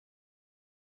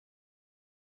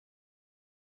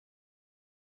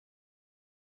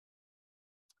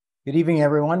Good evening,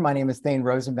 everyone. My name is Thane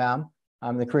Rosenbaum.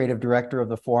 I'm the creative director of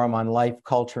the Forum on Life,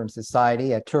 Culture, and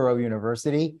Society at Touro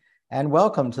University. And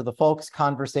welcome to the FOLCS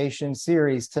Conversation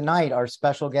series. Tonight, our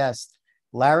special guest,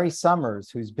 Larry Summers,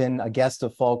 who's been a guest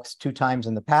of FOLCS 2 times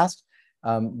in the past.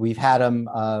 We've had him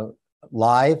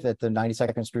live at the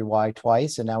 92nd Street Y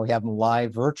twice, and now we have him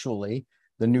live virtually,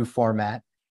 the new format.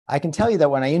 I can tell you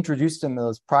that when I introduced him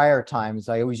those prior times,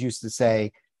 I always used to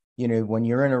say, you know, when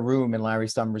you're in a room and Larry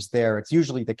Summers there, it's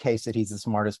usually the case that he's the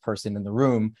smartest person in the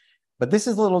room. But this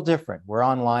is a little different. We're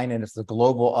online and it's a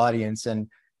global audience. And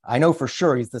I know for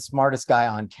sure he's the smartest guy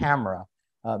on camera,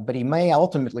 but he may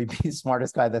ultimately be the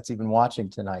smartest guy that's even watching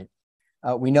tonight.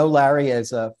 We know Larry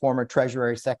as a former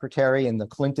Treasury Secretary in the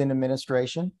Clinton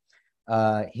administration.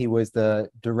 He was the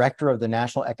director of the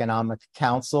National Economic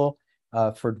Council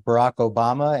for Barack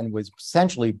Obama and was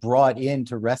essentially brought in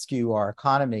to rescue our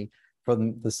economy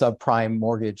from the subprime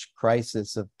mortgage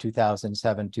crisis of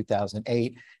 2007,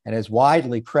 2008, and is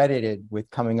widely credited with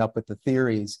coming up with the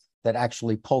theories that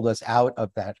actually pulled us out of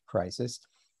that crisis.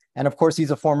 And of course, he's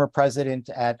a former president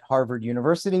at Harvard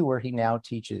University, where he now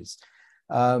teaches.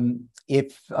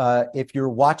 If you're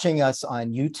watching us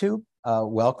on YouTube,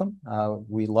 welcome.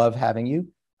 We love having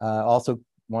you. Also,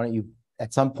 why don't you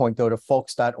at some point go to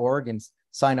folks.org and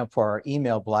sign up for our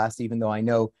email blast, even though I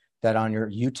know that on your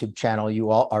YouTube channel,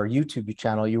 our YouTube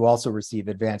channel, you also receive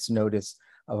advance notice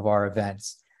of our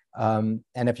events. And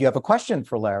if you have a question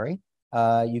for Larry,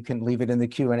 you can leave it in the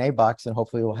Q&A box and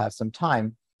hopefully we'll have some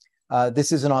time.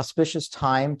 This is an auspicious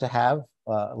time to have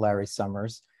Larry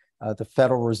Summers. The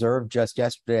Federal Reserve just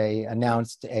yesterday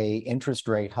announced a interest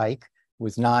rate hike,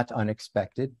 was not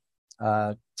unexpected.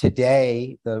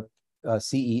 Today, the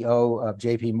CEO of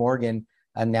JP Morgan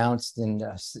announced in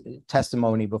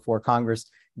testimony before Congress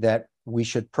that we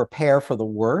should prepare for the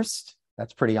worst.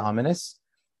 That's pretty ominous.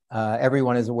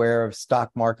 Everyone is aware of stock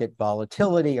market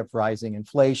volatility, of rising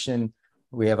inflation.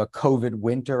 We have a COVID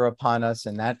winter upon us,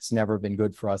 and that's never been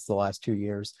good for us the last 2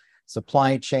 years.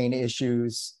 Supply chain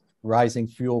issues, rising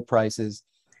fuel prices,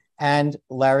 and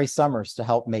Larry Summers to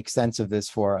help make sense of this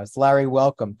for us. Larry,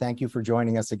 welcome. Thank you for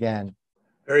joining us again.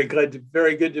 Very good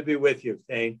to be with you,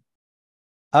 Thane.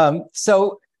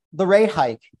 So the rate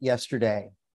hike yesterday,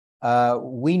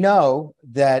 we know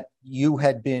that you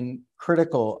had been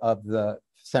critical of the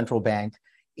central bank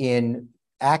in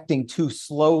acting too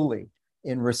slowly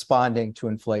in responding to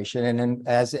inflation. And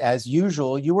as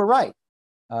usual, you were right.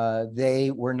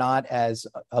 They were not as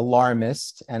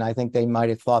alarmist, and I think they might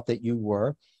have thought that you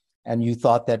were, and you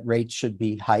thought that rates should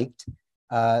be hiked.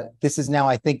 This is now,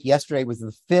 I think yesterday was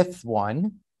the 5th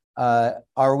one.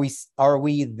 Are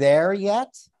we there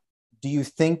yet? Do you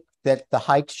think that the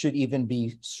hikes should even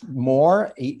be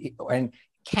more? And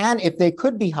if they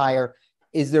could be higher,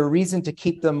 is there a reason to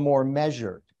keep them more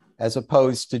measured as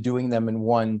opposed to doing them in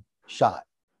one shot?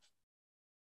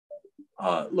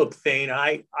 Look, Thane,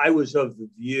 I was of the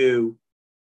view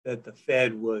that the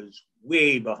Fed was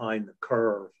way behind the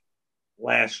curve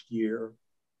last year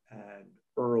and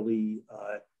early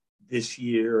this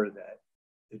year, that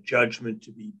the judgment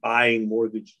to be buying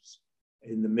mortgages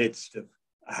in the midst of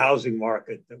a housing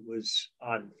market that was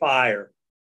on fire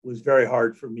was very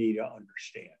hard for me to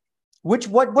understand.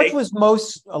 What was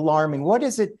most alarming? What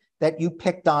is it that you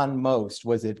picked on most?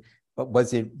 Was it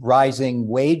rising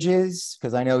wages?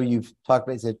 Because I know you've talked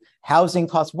about, is it housing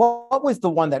costs? What was the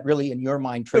one that really, in your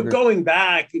mind, triggered? So going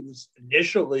back, it was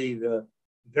initially the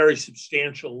very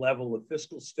substantial level of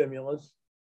fiscal stimulus,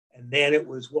 and then it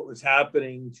was what was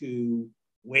happening to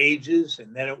wages,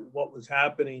 and then what was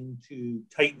happening to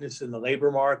tightness in the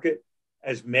labor market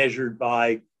as measured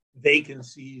by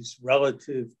vacancies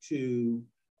relative to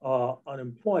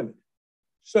unemployment.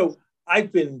 So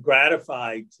I've been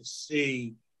gratified to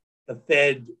see the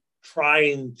Fed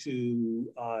trying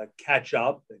to catch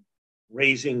up and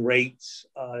raising rates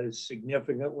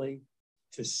significantly,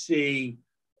 to see,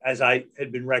 as I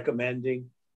had been recommending,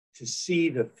 to see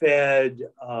the Fed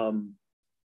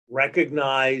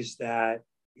recognize that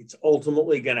it's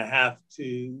ultimately going to have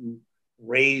to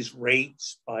raise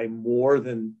rates by more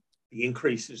than the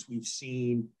increases we've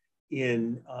seen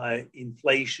in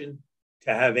inflation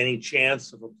to have any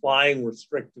chance of applying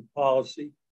restrictive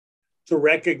policy, to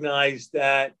recognize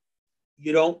that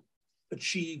you don't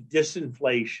achieve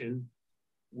disinflation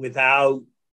without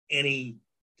any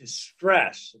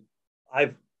distress.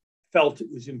 I've felt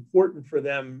it was important for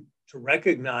them to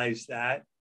recognize that,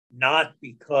 not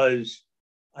because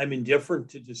I'm indifferent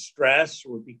to distress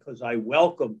or because I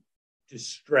welcome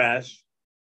distress,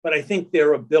 but I think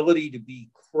their ability to be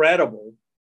credible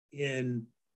in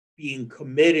being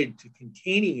committed to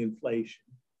containing inflation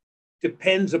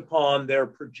depends upon their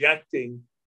projecting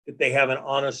that they have an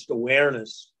honest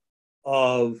awareness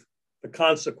of the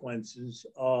consequences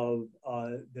of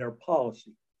their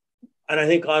policy. And I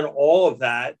think on all of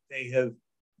that, they have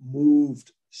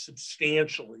moved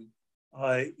substantially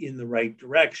in the right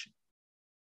direction.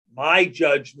 My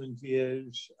judgment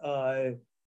is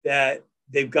that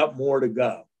they've got more to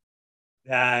go,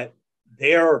 that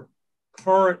their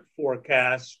current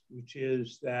forecast, which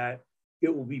is that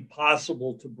it will be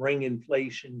possible to bring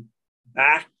inflation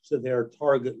back to their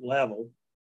target level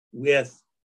with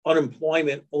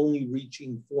unemployment only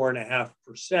reaching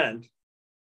 4.5%,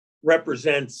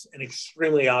 represents an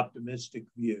extremely optimistic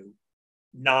view,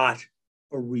 not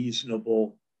a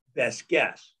reasonable best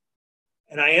guess.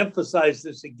 And I emphasize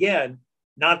this again,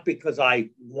 not because I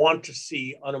want to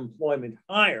see unemployment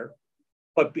higher,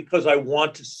 but because I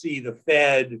want to see the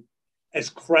Fed as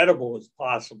credible as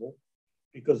possible,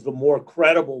 because the more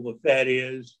credible the Fed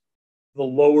is, the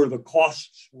lower the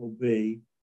costs will be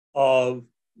of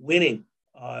winning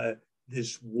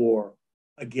this war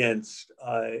against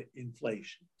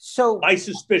inflation. So my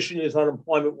suspicion is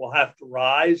unemployment will have to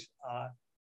rise.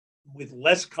 With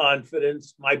less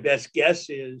confidence, my best guess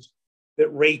is that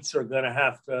rates are going to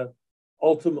have to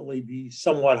ultimately be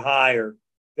somewhat higher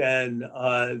than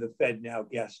the Fed now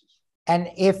guesses. And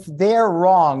if they're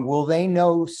wrong, will they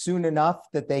know soon enough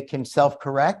that they can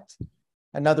self-correct?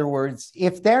 In other words,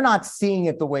 if they're not seeing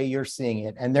it the way you're seeing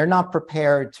it, and they're not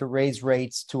prepared to raise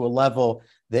rates to a level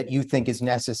that you think is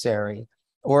necessary,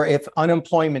 or if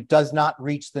unemployment does not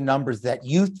reach the numbers that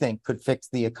you think could fix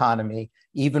the economy,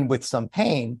 even with some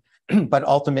pain, but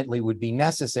ultimately would be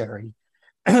necessary,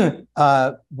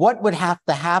 what would have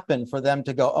to happen for them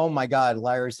to go, oh my God,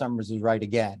 Larry Summers is right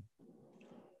again?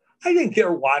 I think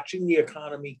they're watching the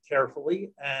economy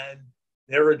carefully and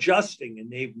they're adjusting,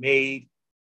 and they've made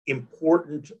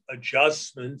important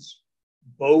adjustments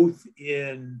both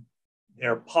in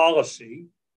their policy,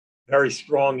 very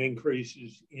strong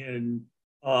increases in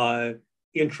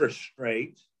interest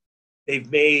rates. They've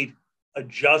made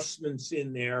adjustments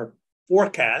in their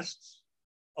forecasts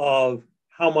of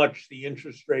how much the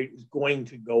interest rate is going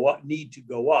to go up, need to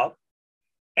go up.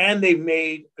 And they've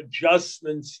made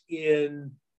adjustments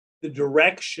in the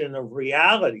direction of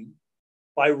reality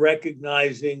by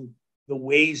recognizing the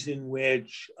ways in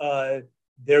which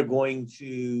they're going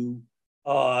to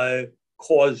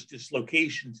cause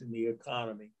dislocations in the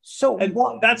economy.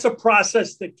 And that's a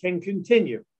process that can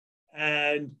continue.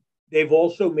 And they've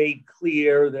also made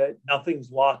clear that nothing's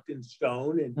locked in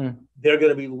stone, and they're going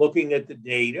to be looking at the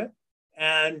data.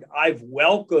 And I've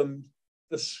welcomed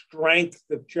the strength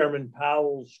of Chairman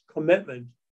Powell's commitment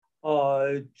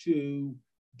to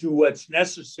do what's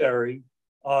necessary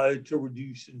to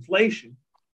reduce inflation.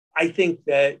 I think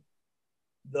that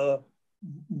the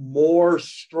more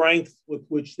strength with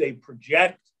which they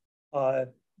project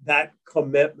that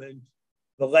commitment,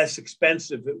 the less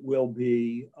expensive it will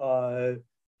be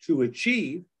to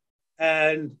achieve.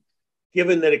 And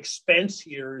given that expense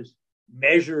here is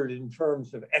measured in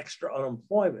terms of extra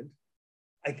unemployment,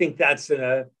 I think that's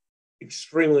an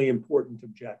extremely important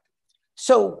objective.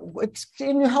 So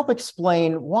can you help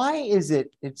explain why is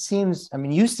it seems, I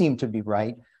mean, you seem to be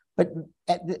right, but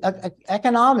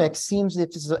economics seems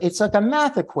it's like a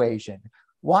math equation.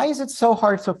 Why is it so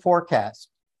hard to forecast?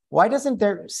 Why doesn't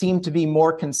there seem to be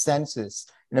more consensus?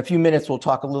 In a few minutes, we'll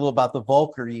talk a little about the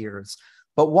Volcker years.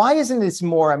 But why isn't this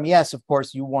more, I mean, yes, of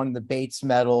course, you won the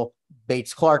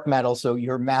Bates-Clark medal, so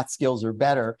your math skills are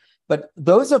better. But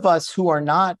those of us who are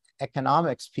not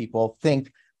economics people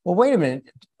think, well, wait a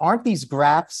minute, aren't these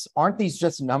graphs, aren't these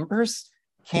just numbers?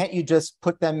 Can't you just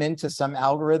put them into some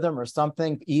algorithm or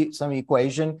something, some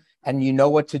equation, and you know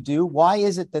what to do? Why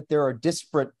is it that there are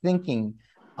disparate thinking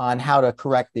on how to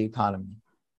correct the economy?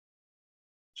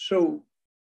 So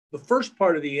the first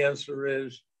part of the answer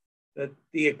is that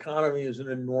the economy is an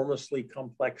enormously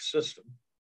complex system,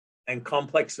 and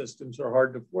complex systems are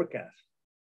hard to forecast.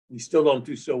 We still don't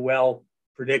do so well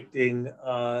predicting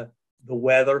the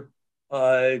weather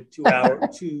 2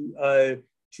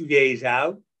 days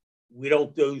out. We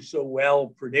don't do so well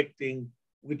predicting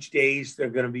which days there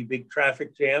are going to be big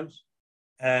traffic jams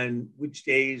and which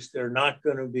days there are not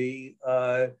going to be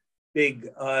big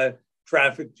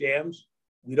traffic jams.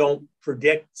 We don't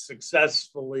predict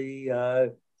successfully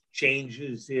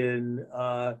changes in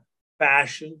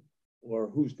fashion or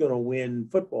who's going to win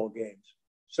football games.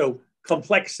 So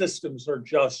complex systems are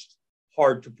just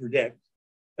hard to predict.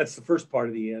 That's the first part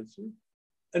of the answer.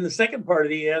 And the second part of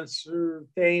the answer,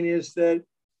 Thane, is that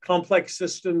complex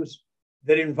systems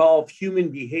that involve human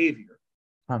behavior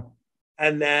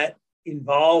and that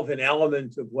involve an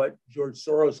element of what George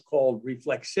Soros called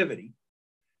reflexivity,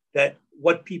 that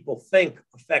what people think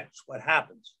affects what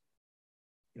happens.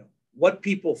 What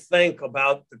people think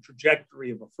about the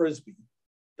trajectory of a Frisbee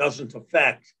doesn't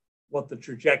affect what the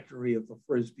trajectory of the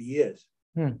Frisbee is.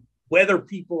 Whether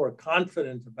people are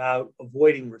confident about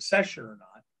avoiding recession or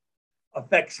not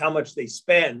affects how much they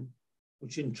spend,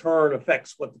 which in turn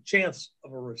affects what the chance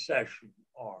of a recession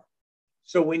are.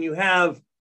 So when you have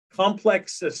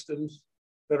complex systems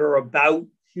that are about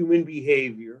human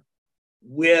behavior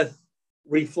with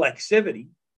reflexivity,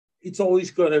 it's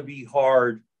always going to be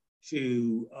hard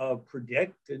to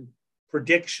predict, and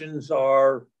predictions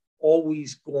are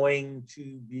always going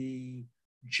to be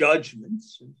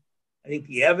judgments. And I think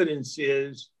the evidence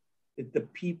is that the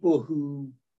people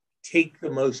who take the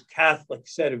most Catholic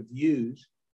set of views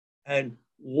and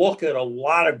look at a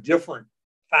lot of different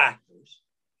factors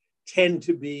tend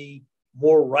to be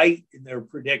more right in their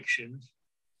predictions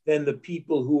than the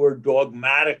people who are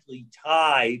dogmatically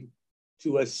tied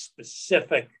to a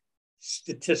specific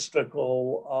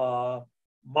statistical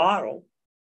model.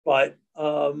 But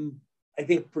I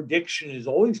think prediction is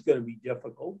always going to be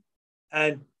difficult.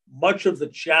 And much of the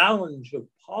challenge of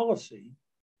policy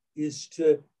is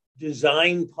to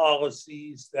design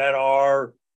policies that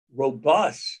are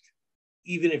robust,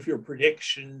 even if your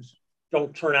predictions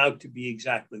don't turn out to be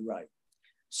exactly right.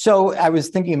 So I was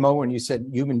thinking, Mo, when you said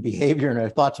human behavior, and I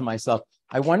thought to myself,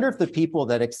 I wonder if the people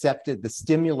that accepted the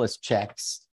stimulus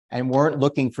checks and weren't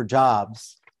looking for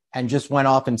jobs and just went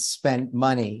off and spent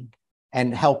money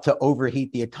and helped to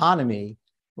overheat the economy,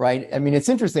 right? I mean, it's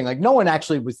interesting, like no one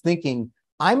actually was thinking,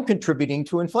 I'm contributing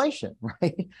to inflation,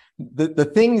 right? The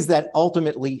things that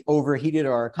ultimately overheated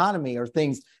our economy are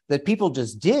things that people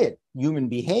just did, human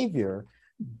behavior,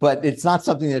 but it's not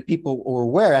something that people were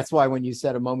aware. That's why when you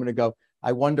said a moment ago,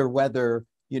 I wonder whether,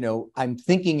 I'm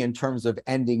thinking in terms of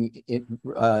ending it,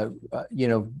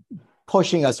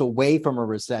 pushing us away from a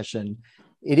recession.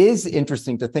 It is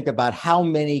interesting to think about how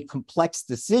many complex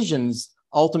decisions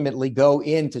ultimately go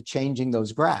into changing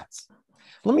those graphs.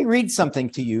 Let me read something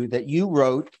to you that you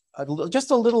wrote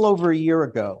just a little over a year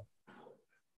ago.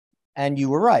 And you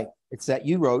were right. It's that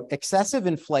you wrote, excessive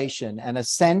inflation and a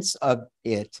sense of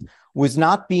it was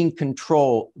not being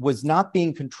controlled,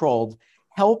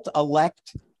 helped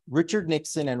elect Richard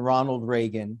Nixon and Ronald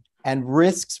Reagan and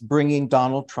risks bringing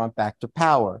Donald Trump back to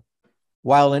power.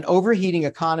 While an overheating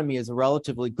economy is a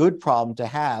relatively good problem to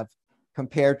have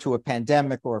compared to a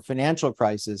pandemic or a financial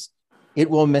crisis, it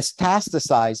will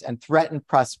metastasize and threaten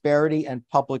prosperity and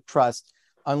public trust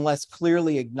unless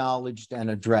clearly acknowledged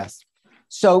and addressed.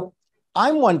 So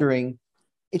I'm wondering,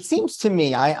 it seems to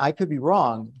me, I could be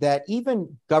wrong, that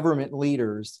even government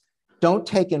leaders don't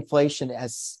take inflation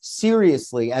as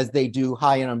seriously as they do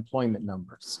high unemployment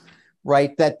numbers,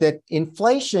 right? That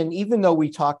inflation, even though we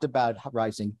talked about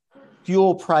rising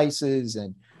fuel prices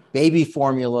and baby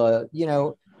formula,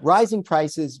 rising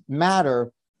prices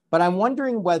matter, but I'm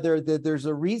wondering whether there's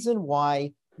a reason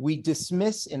why we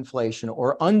dismiss inflation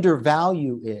or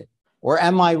undervalue it, or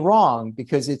am I wrong?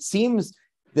 Because it seems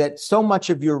that so much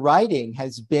of your writing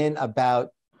has been about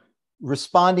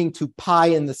responding to pie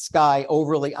in the sky,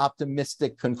 overly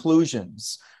optimistic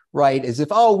conclusions, right? As if,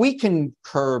 we can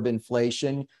curb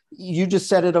inflation. You just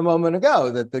said it a moment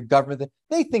ago that the government,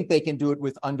 they think they can do it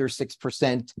with under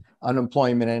 6%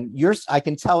 unemployment. And I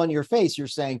can tell in your face, you're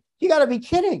saying, you got to be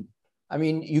kidding. I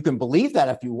mean, you can believe that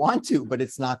if you want to, but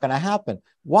it's not going to happen.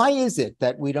 Why is it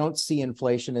that we don't see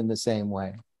inflation in the same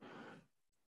way?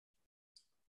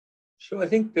 So I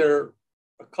think there are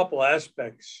a couple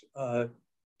aspects to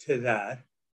that.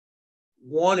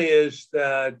 One is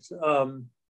that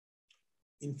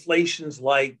inflation's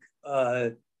like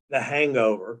the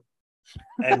hangover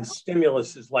and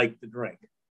stimulus is like the drink.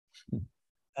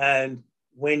 And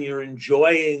when you're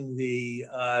enjoying the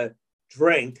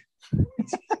drink,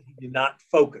 it's easy to not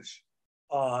focus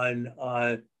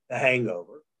on the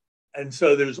hangover. And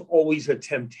so there's always a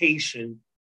temptation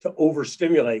to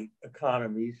overstimulate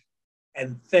economies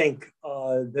and think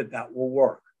that will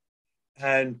work.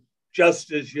 And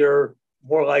just as you're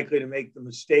more likely to make the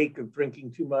mistake of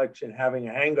drinking too much and having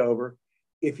a hangover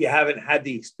if you haven't had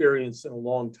the experience in a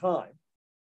long time,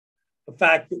 the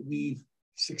fact that we've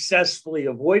successfully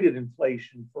avoided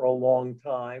inflation for a long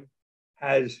time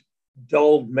has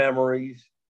dulled memories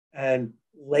and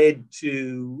led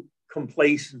to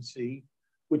complacency,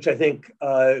 which I think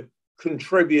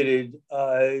contributed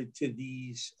to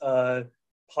these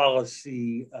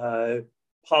policy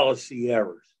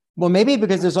errors. Well, maybe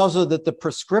because there's also that the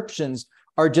prescriptions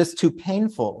are just too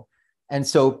painful. And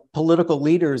so political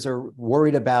leaders are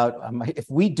worried about if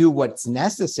we do what's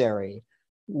necessary,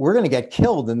 we're going to get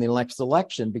killed in the next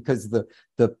election because the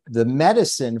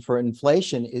medicine for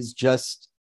inflation is just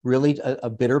really a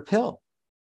bitter pill.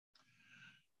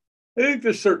 I think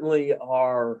there certainly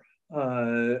are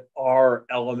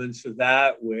elements of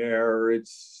that where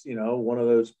it's, one of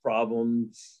those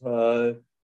problems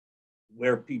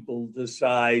where people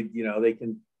decide, they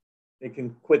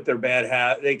can quit their bad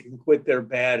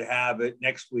habit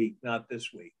next week, not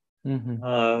this week.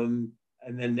 Mm-hmm.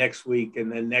 And then next week,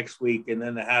 and then next week, and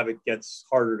then the habit gets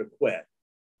harder to quit.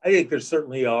 I think there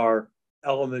certainly are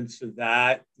elements of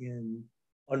that in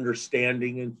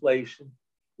understanding inflation.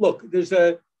 Look, there's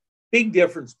a big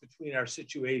difference between our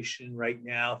situation right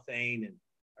now, Thane, and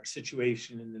our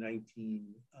situation in the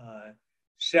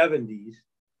 1970s,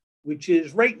 which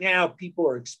is right now people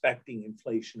are expecting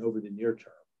inflation over the near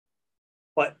term,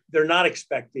 but they're not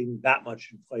expecting that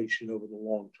much inflation over the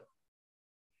long term.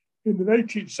 In the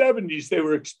 1970s, they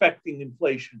were expecting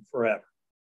inflation forever.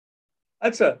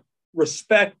 That's a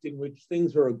respect in which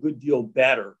things are a good deal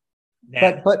better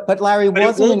now. But Larry,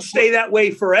 it won't stay that way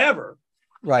forever.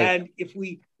 Right. And if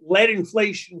we let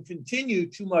inflation continue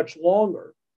too much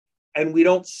longer, and we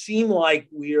don't seem like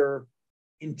we're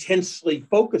intensely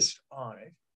focused on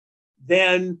it,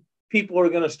 then people are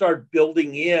going to start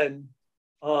building in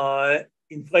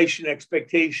inflation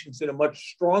expectations in a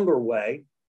much stronger way.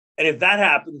 And if that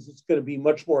happens, it's going to be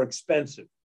much more expensive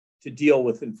to deal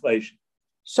with inflation.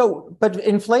 So, but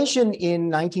inflation in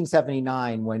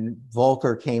 1979, when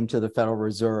Volcker came to the Federal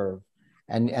Reserve,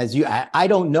 and I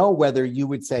don't know whether you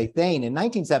would say, Thane, in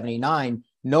 1979,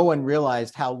 no one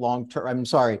realized how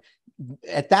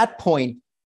at that point,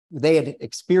 they had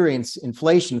experienced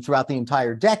inflation throughout the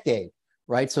entire decade,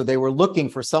 right? So they were looking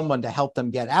for someone to help them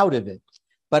get out of it.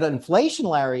 But inflation,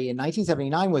 Larry, in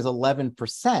 1979 was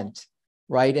 11%.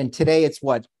 Right. And today it's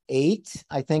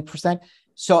 8%.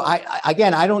 So I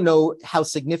don't know how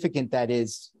significant that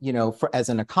is, as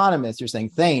an economist. You're saying,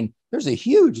 Thane, there's a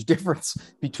huge difference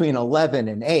between 11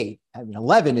 and 8. I mean,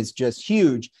 11 is just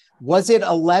huge. Was it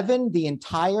 11 the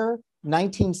entire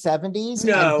 1970s?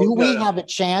 No. And do we have a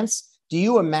chance? Do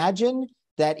you imagine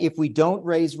that if we don't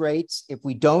raise rates, if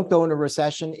we don't go into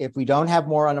recession, if we don't have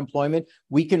more unemployment,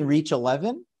 we can reach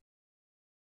 11?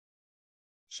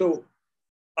 So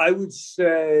I would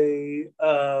say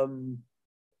a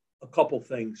couple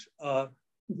things.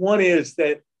 One is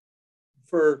that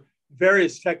for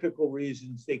various technical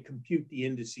reasons, they compute the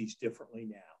indices differently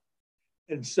now.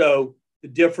 And so the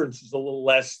difference is a little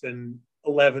less than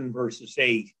 11 versus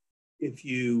 8 if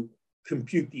you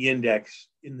compute the index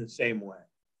in the same way.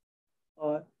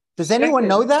 Does anyone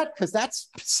know that? Because that's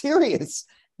serious.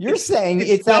 You're saying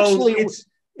it's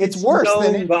worse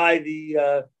known by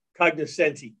the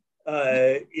cognoscenti.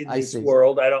 In this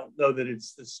world. I don't know that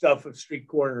it's the stuff of street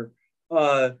corner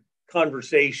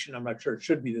conversation. I'm not sure it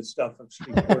should be the stuff of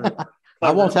street corner.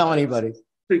 I won't tell anybody.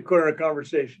 Street corner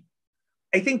conversation.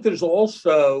 I think there's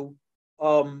also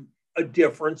a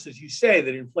difference, as you say,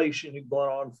 that inflation had gone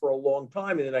on for a long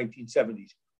time in the 1970s.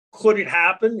 Could it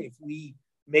happen if we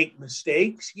make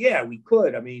mistakes? Yeah, we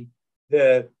could. I mean,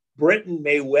 Britain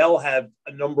may well have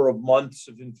a number of months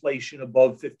of inflation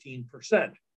above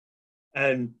 15%.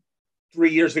 And 3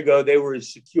 years ago, they were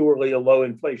as securely a low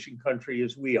inflation country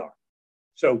as we are.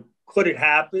 So could it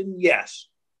happen? Yes.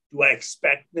 Do I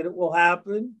expect that it will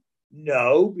happen?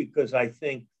 No, because I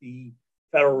think the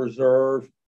Federal Reserve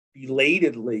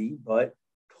belatedly, but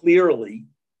clearly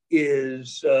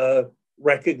is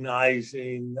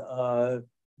recognizing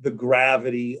the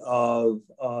gravity of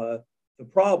the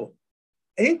problem.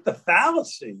 I think the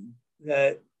fallacy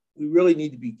that we really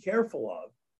need to be careful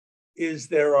of is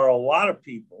there are a lot of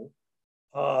people,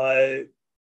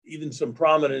 even some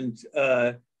prominent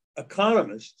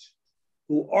economists,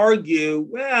 who argue,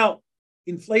 well,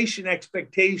 inflation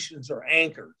expectations are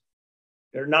anchored.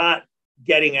 They're not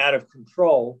getting out of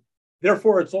control.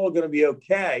 Therefore, it's all going to be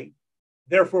okay.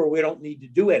 Therefore, we don't need to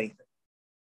do anything.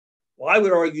 Well, I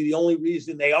would argue the only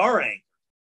reason they are anchored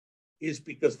is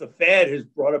because the Fed has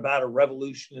brought about a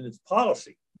revolution in its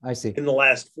policy. I see. In the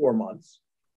last 4 months.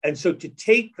 And so to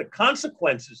take the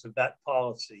consequences of that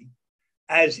policy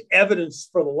as evidence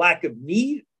for the lack of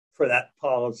need for that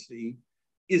policy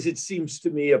is, it seems to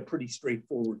me, a pretty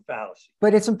straightforward fallacy.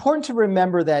 But it's important to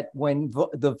remember that when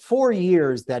the 4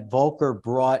 years that Volcker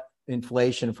brought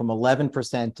inflation from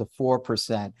 11% to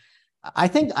 4%, I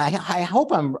think, I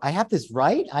hope I have this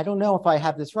right. I don't know if I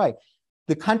have this right.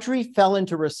 The country fell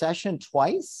into recession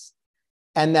twice,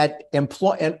 and that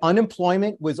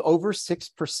unemployment was over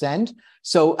 6%.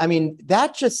 So, I mean,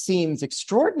 that just seems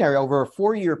extraordinary over a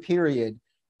 4-year period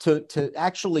to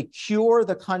actually cure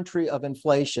the country of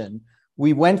inflation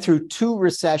We went through two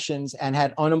recessions and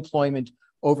had unemployment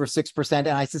over 6%. And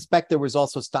I suspect there was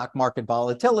also stock market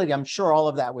volatility. I'm sure all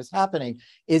of that was happening.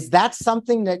 Is that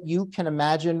something that you can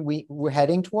imagine we're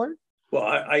heading toward? Well,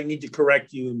 I need to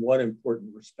correct you in one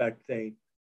important respect, Thane.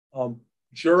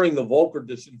 During the Volcker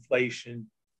disinflation,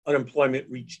 unemployment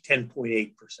reached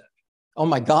 10.8%. Oh,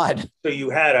 my God. So you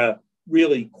had a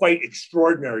really quite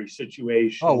extraordinary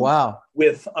situation. Oh, wow.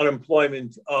 With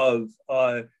unemployment of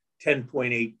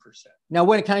 10.8%. Now,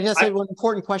 wait, can I just say one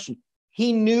important question?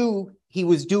 He knew he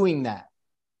was doing that.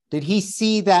 Did he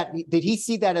see that? Did he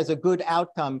see that as a good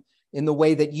outcome in the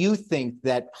way that you think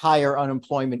that higher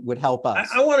unemployment would help us?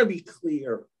 I want to be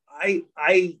clear.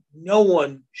 No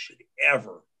one should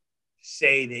ever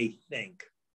say they think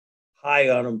high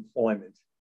unemployment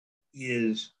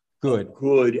is a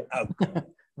good outcome.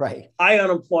 Right. High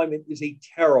unemployment is a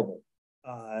terrible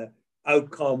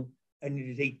outcome, and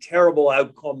it is a terrible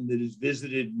outcome that is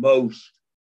visited most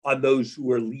on those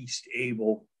who are least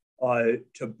able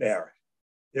to bear it.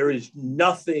 There is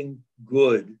nothing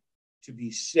good to be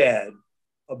said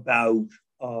about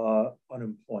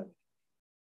unemployment.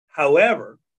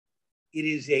 However, it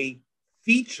is a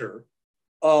feature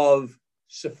of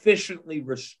sufficiently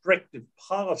restrictive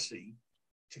policy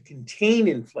to contain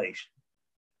inflation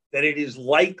that it is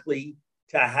likely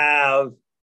to have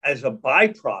as a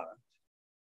byproduct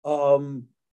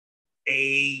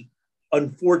a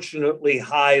unfortunately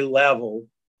high level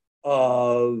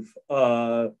of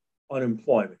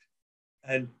unemployment.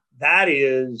 And that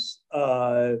is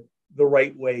the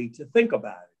right way to think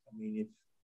about it. I mean, if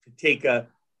to take a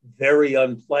very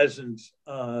unpleasant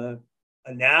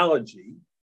analogy,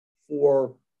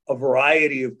 for a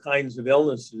variety of kinds of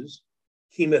illnesses,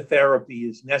 chemotherapy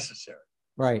is necessary.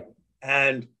 Right.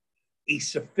 And a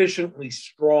sufficiently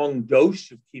strong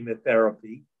dose of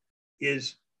chemotherapy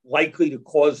is likely to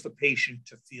cause the patient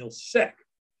to feel sick.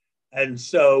 And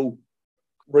so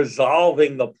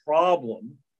resolving the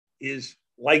problem is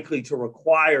likely to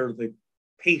require the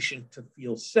patient to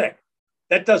feel sick.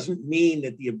 That doesn't mean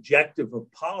that the objective of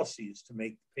policy is to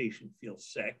make the patient feel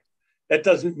sick. That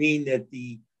doesn't mean that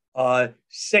the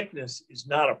sickness is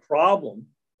not a problem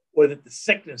or that the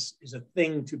sickness is a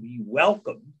thing to be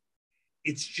welcomed.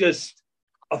 It's just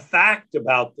a fact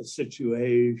about the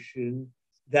situation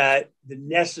that the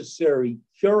necessary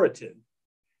curative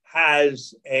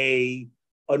has a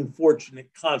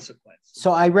unfortunate consequence.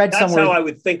 So I read somewhere. That's how I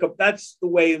would think of. That's the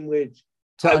way in which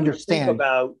to I understand would think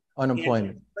about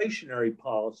unemployment, inflationary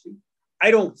policy.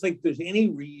 I don't think there's any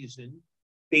reason,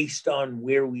 based on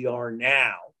where we are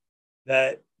now,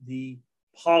 that the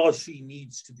policy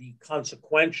needs to be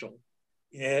consequential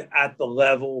at the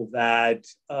level that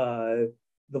the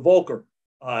Volcker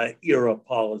era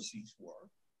policies were.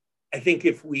 I think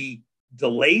if we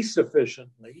delay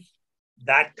sufficiently,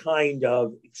 that kind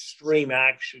of extreme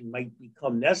action might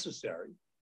become necessary.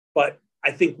 But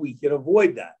I think we can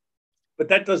avoid that. But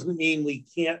that doesn't mean we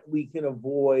can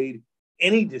avoid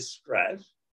any distress.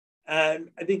 And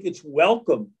I think it's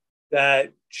welcome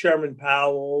that Chairman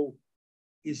Powell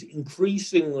is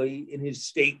increasingly in his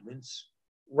statements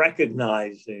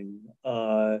recognizing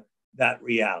that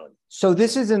reality. So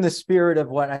this is in the spirit of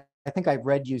what I think I've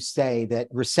read you say, that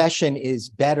recession is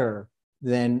better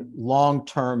than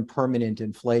long-term permanent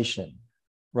inflation,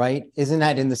 right? Isn't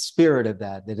that in the spirit of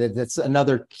that? That's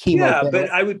another key. Yeah, but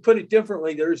I would put it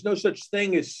differently. There is no such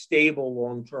thing as stable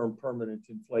long-term permanent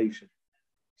inflation.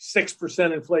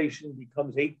 6% inflation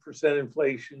becomes 8%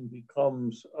 inflation,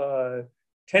 becomes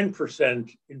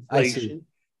 10% inflation.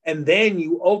 And then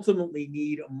you ultimately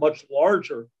need a much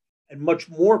larger and much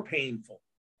more painful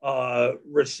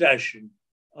recession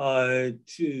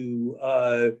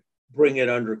to bring it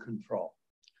under control.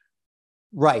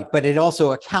 Right. But it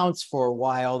also accounts for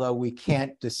why, although we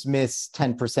can't dismiss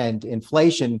 10%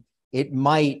 inflation, it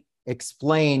might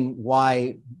explain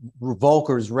why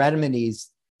Volcker's remedies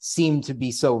seem to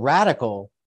be so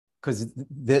radical, because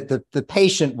the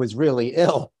patient was really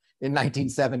ill in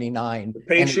 1979. The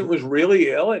patient was really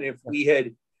ill. And if we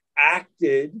had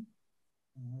acted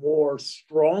more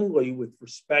strongly with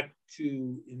respect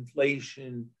to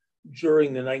inflation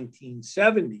during the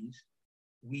 1970s,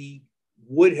 we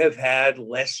would have had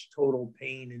less total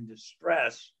pain and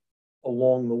distress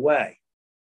along the way.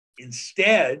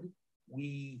 Instead,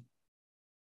 we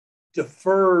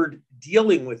deferred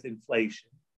dealing with inflation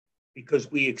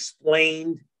because we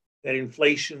explained that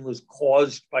inflation was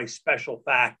caused by special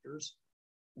factors.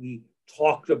 We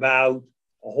talked about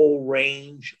a whole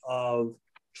range of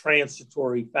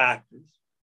transitory factors.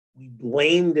 We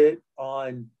blamed it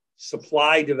on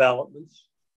supply developments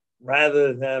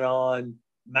rather than on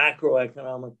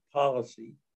macroeconomic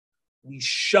policy. we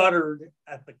shuddered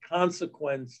at the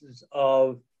consequences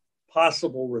of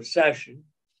possible recession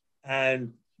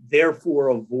and therefore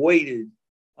avoided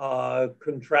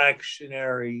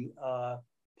contractionary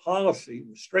policy,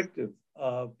 restrictive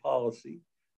policy.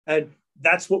 And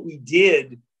that's what we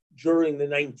did during the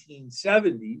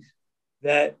 1970s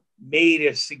that made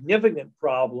a significant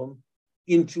problem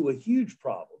into a huge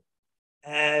problem.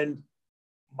 And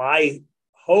my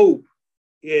hope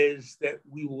is that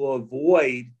we will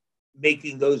avoid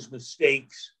making those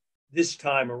mistakes this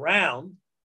time around.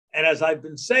 And as I've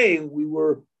been saying, we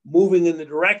were moving in the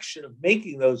direction of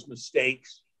making those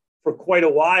mistakes for quite a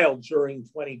while during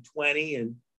 2020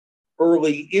 and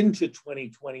early into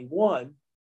 2021.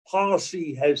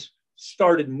 Policy has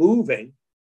started moving,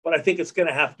 but I think it's going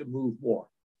to have to move more.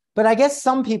 But I guess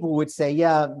some people would say,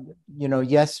 yeah,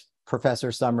 yes,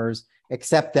 Professor Summers,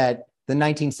 except that the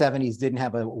 1970s didn't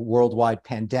have a worldwide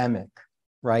pandemic,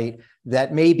 right?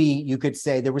 That maybe you could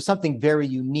say there was something very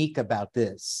unique about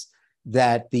this,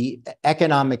 that the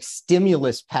economic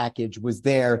stimulus package was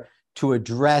there to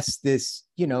address this,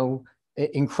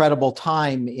 incredible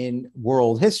time in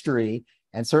world history,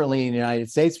 and certainly in the United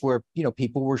States, where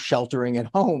people were sheltering at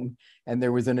home, and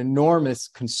there was an enormous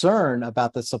concern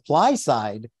about the supply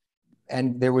side,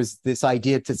 and there was this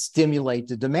idea to stimulate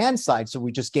the demand side, so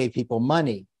we just gave people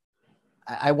money.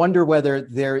 I wonder whether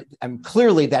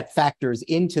clearly that factors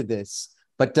into this,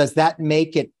 but does that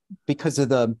make it, because of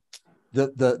the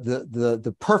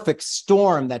perfect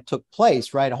storm that took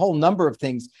place, right? A whole number of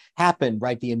things happened,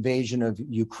 right? The invasion of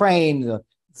Ukraine, the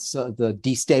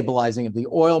destabilizing of the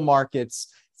oil markets.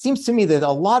 It seems to me that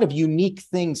a lot of unique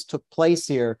things took place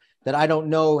here that I don't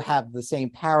know have the same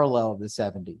parallel of the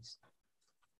 70s.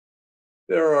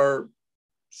 There are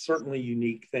certainly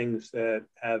unique things that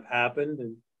have happened,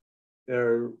 and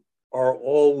there are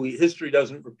always, history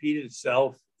doesn't repeat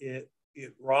itself, it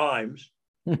rhymes.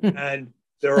 And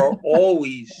there are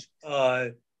always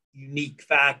unique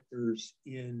factors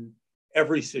in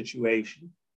every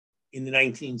situation. In the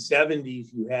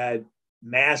 1970s, you had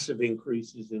massive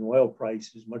increases in oil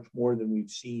prices, much more than we've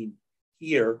seen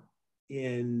here.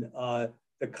 In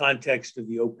the context of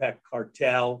the OPEC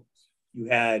cartel, you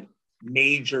had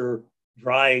major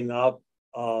drying up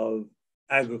of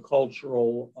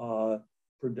agricultural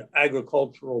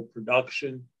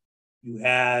production. You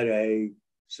had a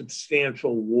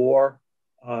substantial war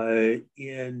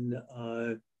in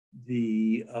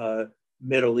the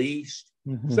Middle East.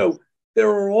 Mm-hmm. So there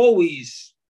are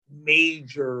always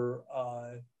major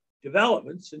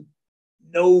developments, and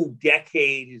no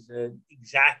decade is an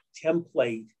exact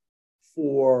template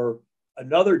for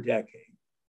another decade.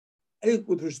 I think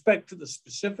with respect to the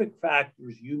specific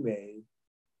factors you made,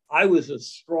 I was a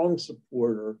strong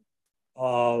supporter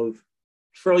of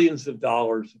trillions of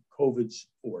dollars of COVID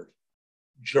support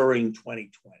during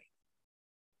 2020,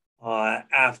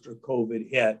 after COVID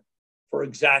hit, for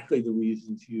exactly the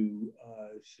reasons you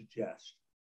suggest.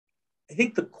 I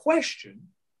think the question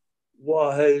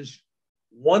was,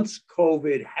 once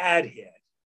COVID had hit,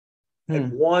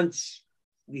 and once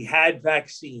we had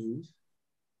vaccines,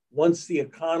 once the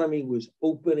economy was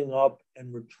opening up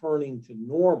and returning to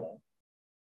normal,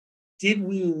 did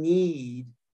we need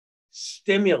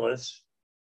stimulus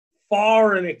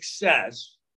far in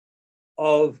excess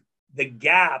of the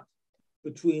gap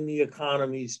between the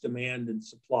economy's demand and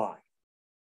supply?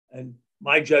 And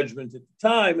my judgment at the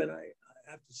time, and I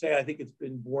have to say I think it's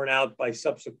been borne out by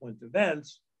subsequent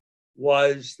events,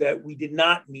 was that we did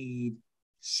not need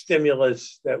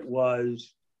stimulus that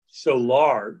was so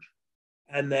large,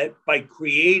 and that by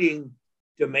creating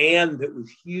demand that was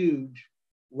huge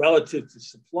relative to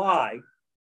supply,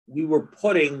 we were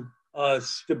putting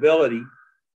stability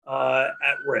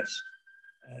at risk.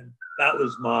 And that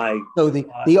was my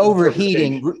the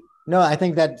overheating. No, I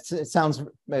think that sounds,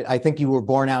 I think you were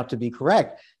borne out to be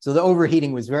correct. So the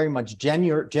overheating was very much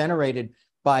generated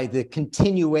by the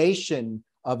continuation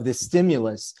of the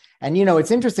stimulus. And,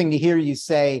 it's interesting to hear you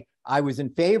say, I was in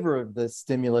favor of the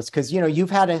stimulus, because, you've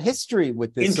had a history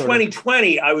with this. In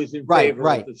 2020, I was in favor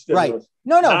of the stimulus. Right.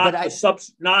 No, but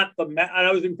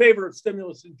I was in favor of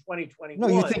stimulus in 2021. No,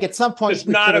 you think at some point, just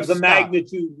not of the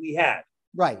magnitude we had.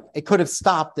 Right. It could have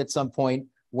stopped at some point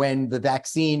when the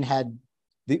vaccine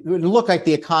it looked like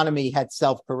the economy had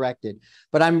self-corrected.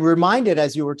 But I'm reminded,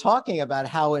 as you were talking about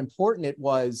how important it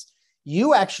was,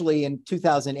 you actually in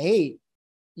 2008,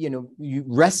 you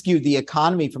rescued the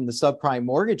economy from the subprime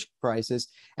mortgage crisis.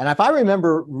 And if I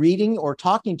remember reading or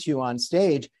talking to you on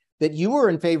stage, that you were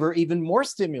in favor of even more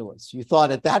stimulus. You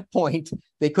thought at that point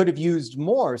they could have used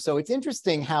more. So it's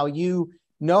interesting how you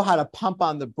know how to pump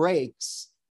on the brakes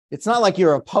it's not like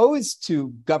you're opposed to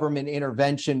government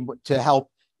intervention to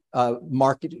help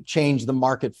change the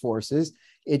market forces.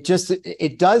 It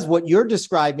does what you're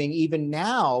describing even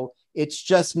now. It's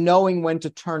just knowing when to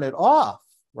turn it off,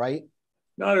 right?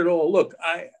 Not at all. Look,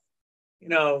 I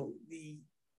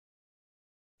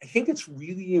think it's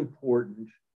really important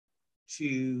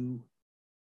to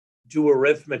do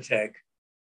arithmetic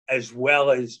as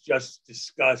well as just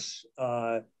discuss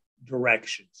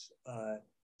directions,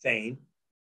 Thane.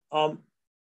 I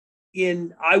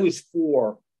was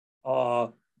for,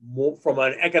 more, from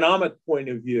an economic point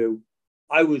of view,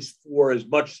 I was for as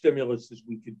much stimulus as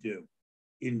we could do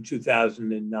in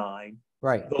 2009.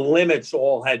 Right. The limits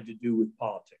all had to do with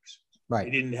politics. Right.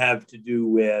 It didn't have to do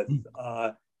with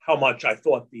how much I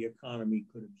thought the economy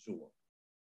could absorb.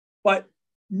 But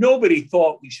nobody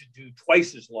thought we should do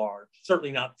twice as large,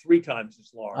 certainly not 3 times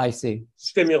as large. I see.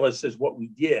 Stimulus as what we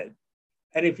did.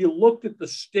 And if you looked at the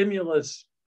stimulus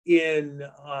in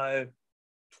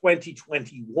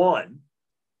 2021,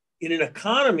 in an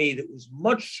economy that was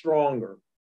much stronger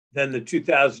than the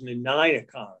 2009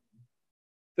 economy,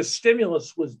 the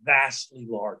stimulus was vastly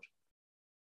larger.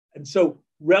 And so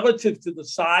relative to the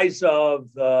size of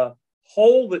the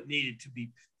hole that needed to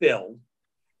be filled,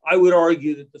 I would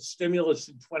argue that the stimulus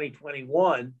in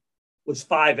 2021 was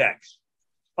 5x,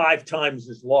 5 times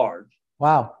as large.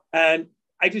 Wow. And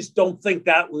I just don't think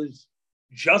that was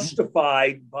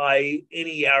justified by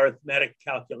any arithmetic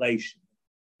calculation.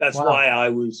 That's why I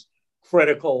was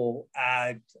critical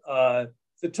at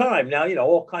the time. Now,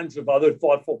 all kinds of other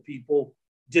thoughtful people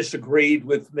disagreed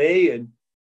with me. And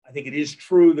I think it is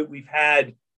true that we've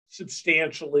had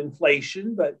substantial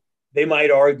inflation, but they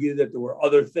might argue that there were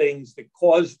other things that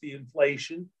caused the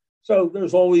inflation. So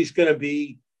there's always going to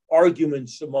be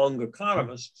arguments among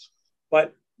economists.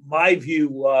 But my view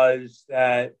was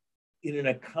that in an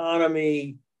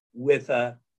economy with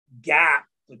a gap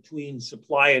between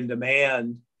supply and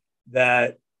demand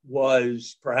that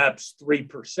was perhaps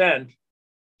 3%,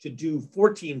 to do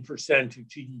 14% of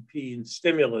GDP in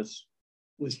stimulus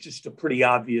was just a pretty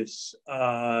obvious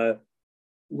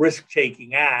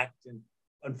risk-taking act. And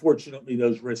unfortunately,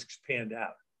 those risks panned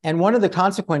out. And one of the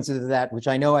consequences of that, which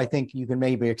I think you can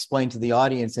maybe explain to the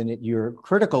audience and you're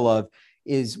critical of,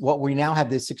 is what we now have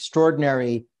this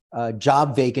extraordinary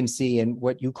job vacancy and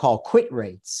what you call quit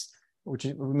rates, which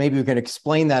maybe we can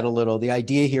explain that a little. The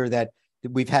idea here that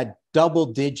we've had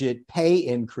double-digit pay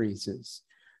increases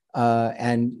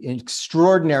and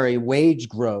extraordinary wage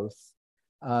growth.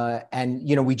 And,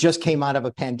 we just came out of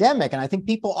a pandemic, and I think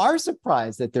people are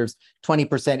surprised that there's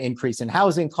 20% increase in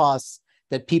housing costs,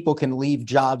 that people can leave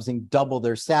jobs and double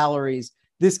their salaries.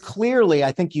 This clearly,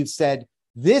 I think you've said,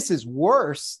 this is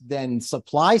worse than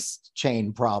supply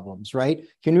chain problems, right?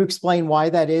 Can you explain why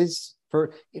that is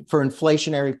for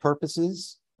inflationary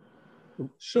purposes?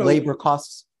 Labor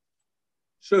costs?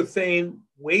 So, Thane,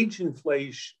 wages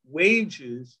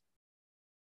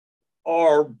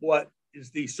are what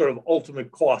is the sort of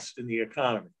ultimate cost in the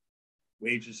economy.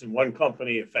 Wages in one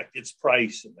company affect its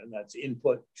price, and then that's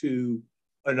input to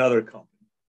another company.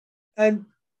 And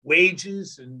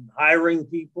wages and hiring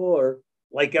people are,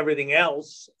 like everything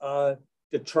else,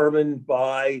 determined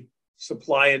by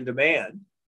supply and demand.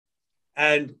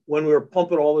 And when we were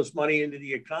pumping all this money into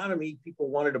the economy, people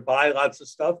wanted to buy lots of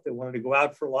stuff. They wanted to go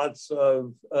out for lots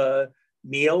of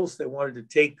meals. They wanted to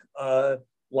take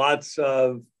lots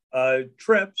of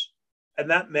trips. And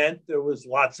that meant there was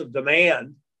lots of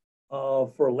demand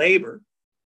for labor.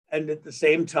 And at the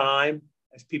same time,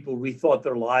 as people rethought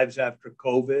their lives after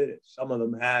COVID, some of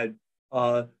them had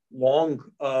long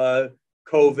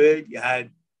COVID, you had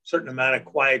a certain amount of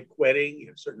quiet quitting, you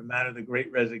had a certain amount of the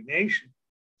Great Resignation.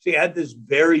 So you had this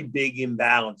very big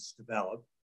imbalance develop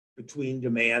between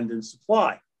demand and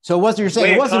supply. So you're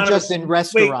saying it wasn't just in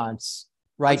restaurants,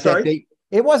 right?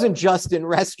 It wasn't just in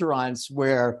restaurants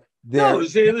where it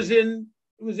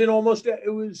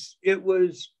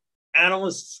was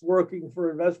analysts working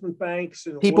for investment banks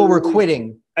and people were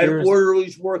quitting, and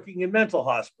orderlies working in mental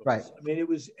hospitals. Right. I mean, it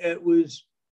was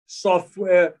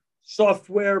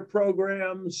software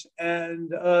programs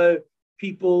and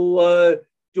people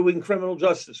doing criminal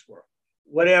justice work,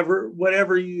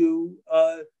 whatever you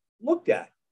looked at.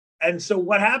 And so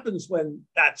what happens when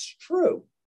that's true?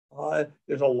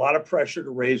 There's a lot of pressure to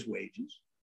raise wages.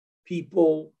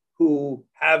 People who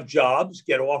have jobs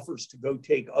get offers to go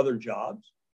take other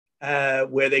jobs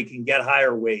where they can get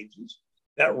higher wages.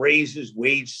 That raises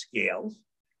wage scales.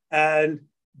 And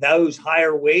those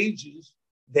higher wages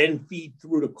then feed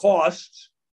through to costs,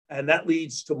 and that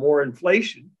leads to more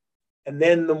inflation. And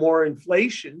then the more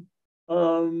inflation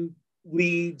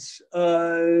leads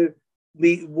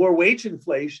more wage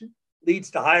inflation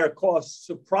leads to higher costs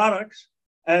of products,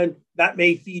 and that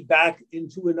may feed back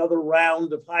into another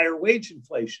round of higher wage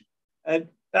inflation. And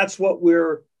that's what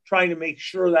we're trying to make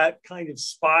sure that kind of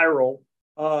spiral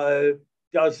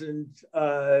doesn't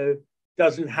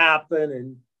happen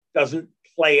and doesn't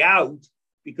play out,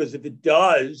 because if it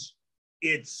does,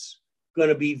 it's going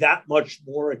to be that much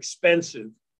more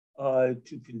expensive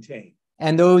to contain.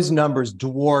 And those numbers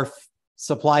dwarf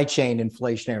supply chain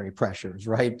inflationary pressures,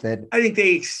 right? That I think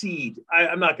they exceed.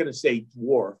 I'm not going to say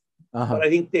dwarf, but I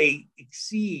think they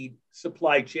exceed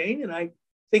supply chain. And I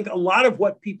think a lot of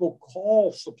what people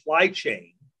call supply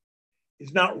chain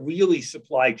is not really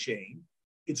supply chain.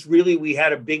 It's really, we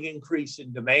had a big increase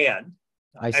in demand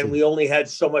and we only had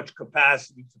so much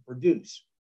capacity to produce.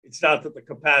 It's not that the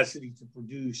capacity to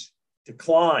produce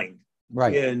declined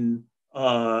in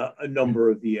a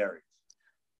number of the areas.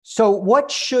 So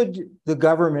what should the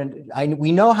government,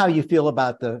 we know how you feel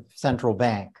about the central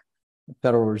bank,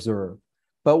 Federal Reserve,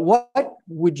 but what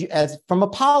would you, as from a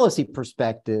policy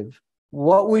perspective,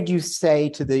 what would you say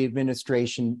to the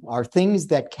administration are things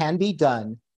that can be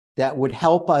done that would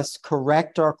help us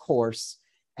correct our course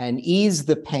and ease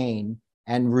the pain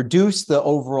and reduce the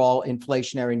overall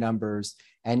inflationary numbers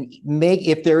and make,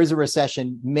 if there is a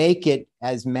recession, make it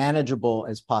as manageable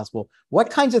as possible? What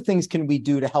kinds of things can we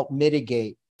do to help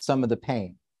mitigate some of the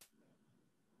pain?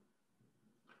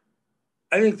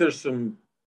 I think there's some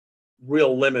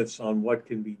real limits on what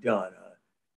can be done.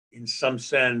 In some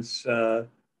sense,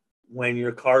 when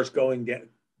your car's going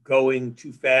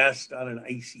too fast on an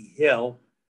icy hill,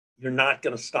 you're not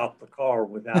going to stop the car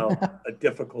without a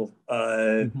difficult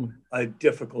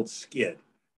skid.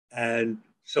 And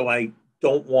so I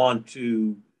don't want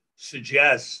to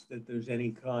suggest that there's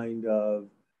any kind of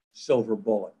silver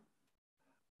bullet.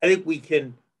 I think we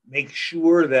can make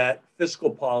sure that fiscal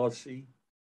policy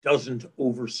doesn't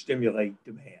overstimulate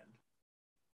demand.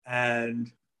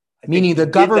 And meaning the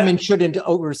government shouldn't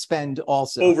overspend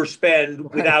also.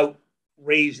 Overspend without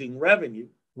raising revenue.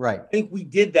 Right. I think we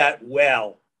did that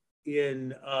well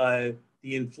in the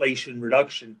Inflation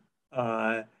Reduction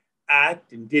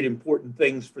Act and did important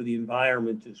things for the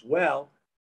environment as well.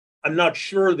 I'm not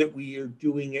sure that we are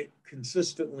doing it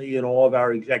consistently in all of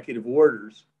our executive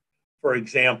orders. For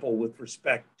example, with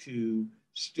respect to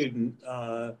student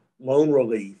loan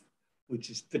relief, which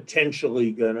is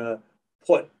potentially going to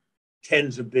put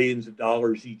tens of billions of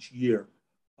dollars each year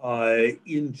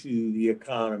into the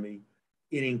economy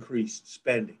in increased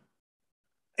spending.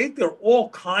 I think there are all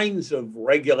kinds of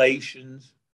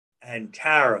regulations and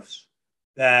tariffs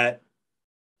that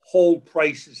hold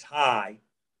prices high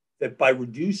that by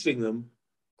reducing them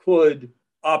could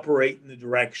operate in the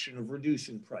direction of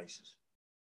reducing prices.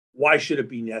 Why should it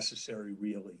be necessary,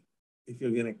 really, if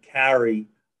you're going to carry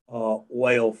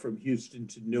oil from Houston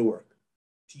to Newark,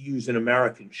 to use an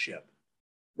American ship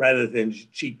rather than the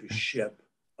cheapest ship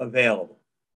available?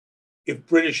 If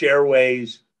British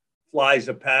Airways flies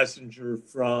a passenger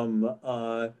from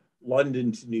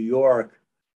London to New York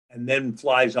and then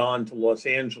flies on to Los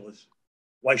Angeles,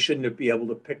 why shouldn't it be able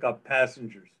to pick up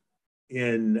passengers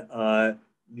in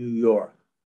New York?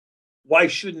 Why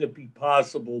shouldn't it be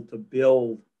possible to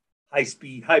build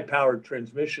high-speed, high-powered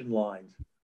transmission lines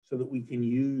so that we can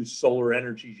use solar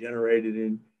energy generated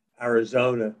in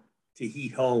Arizona to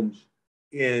heat homes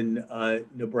in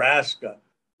Nebraska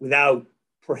without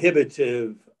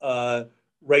prohibitive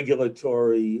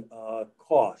regulatory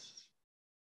costs?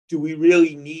 Do we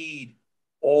really need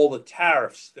all the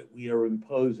tariffs that we are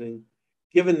imposing,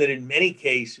 given that in many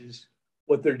cases,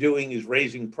 what they're doing is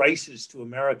raising prices to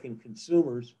American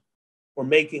consumers or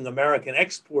making American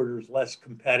exporters less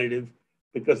competitive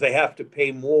because they have to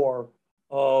pay more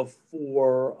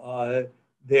for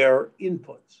their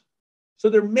inputs? So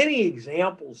there are many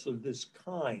examples of this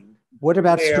kind. What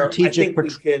about strategic? I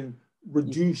think we can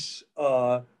reduce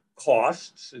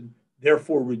costs and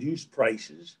therefore reduce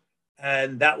prices,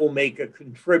 and that will make a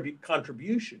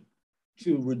contribution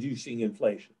to reducing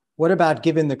inflation. What about,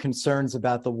 given the concerns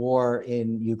about the war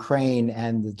in Ukraine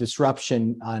and the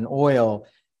disruption on oil,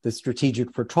 the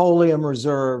strategic petroleum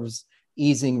reserves,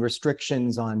 easing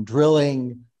restrictions on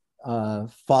drilling,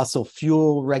 fossil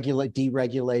fuel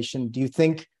deregulation? Do you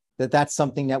think that that's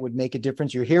something that would make a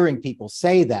difference? You're hearing people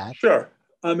say that. Sure.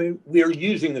 I mean, we're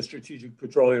using the Strategic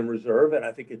Petroleum Reserve, and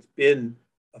I think it's been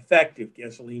effective.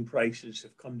 Gasoline prices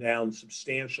have come down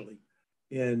substantially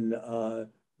in the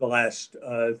last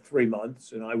 3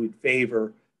 months, and I would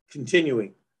favor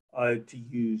continuing to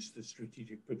use the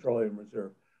Strategic Petroleum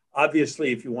Reserve.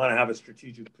 Obviously, if you want to have a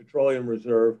Strategic Petroleum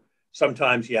Reserve,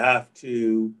 sometimes you have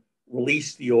to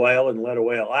release the oil and let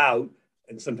oil out,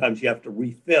 and sometimes you have to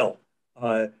refill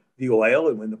the oil,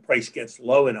 and when the price gets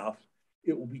low enough,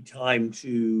 it will be time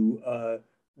to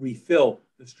refill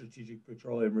the Strategic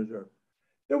Petroleum Reserve.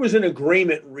 There was an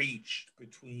agreement reached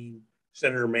between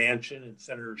Senator Manchin and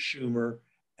Senator Schumer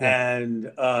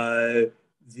and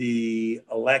the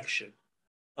election.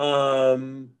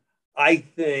 I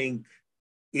think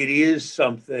it is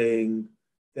something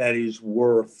that is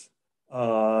worth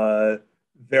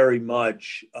very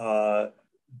much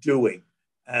doing,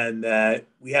 and that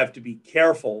we have to be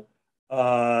careful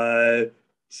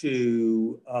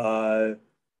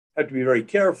very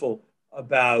careful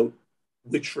about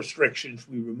which restrictions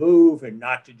we remove and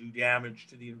not to do damage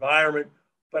to the environment.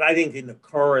 But I think in the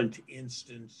current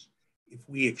instance, if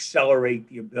we accelerate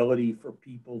the ability for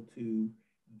people to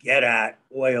get at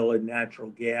oil and natural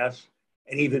gas,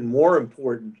 and even more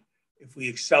important, if we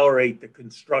accelerate the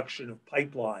construction of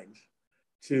pipelines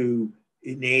to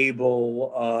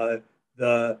enable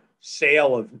the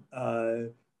sale of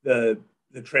the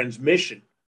transmission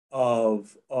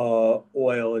of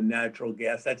oil and natural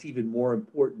gas, that's even more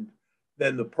important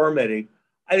than the permitting.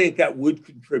 I think that would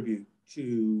contribute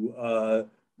to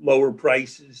lower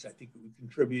prices. I think it would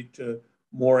contribute to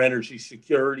more energy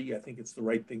security. I think it's the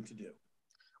right thing to do.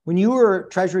 When you were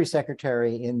Treasury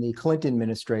Secretary in the Clinton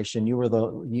administration,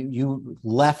 you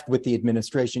left with the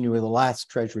administration. You were the last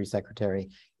Treasury Secretary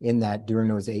in that during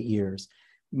those 8 years.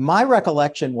 My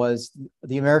recollection was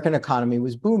the American economy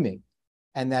was booming,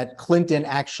 and that Clinton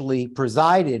actually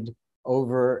presided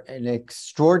over an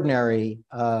extraordinary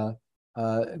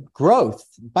growth.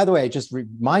 By the way, it just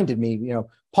reminded me,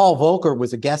 Paul Volcker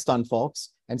was a guest on FOLCS,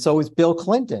 and so was Bill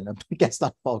Clinton, a guest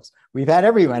on FOLCS. We've had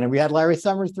everyone, and we had Larry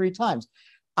Summers 3 times.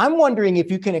 I'm wondering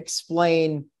if you can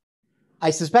explain, I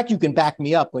suspect you can back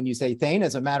me up when you say, Thane,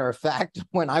 as a matter of fact,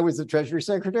 when I was the Treasury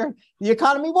Secretary, the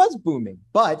economy was booming.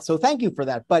 So thank you for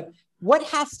that. But what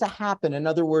has to happen? In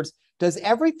other words, does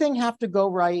everything have to go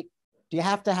right? Do you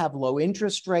have to have low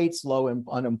interest rates, low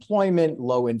unemployment,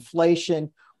 low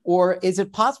inflation? Or is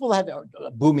it possible to have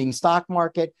a booming stock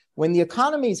market? When the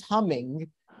economy is humming,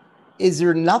 is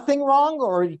there nothing wrong?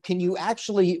 Or can you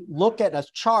actually look at a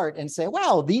chart and say,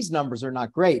 well, these numbers are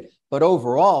not great, but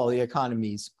overall the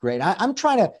economy is great? I'm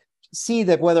trying to see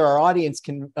that whether our audience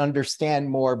can understand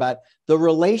more about the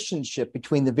relationship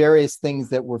between the various things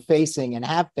that we're facing and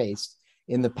have faced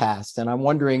in the past. And I'm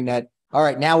wondering that, all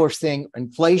right, now we're saying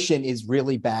inflation is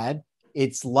really bad.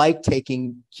 It's like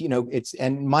taking,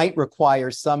 and might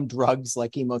require some drugs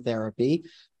like chemotherapy,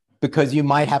 because you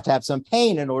might have to have some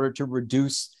pain in order to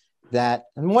reduce that.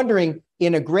 I'm wondering,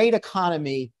 in a great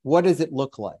economy, what does it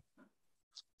look like?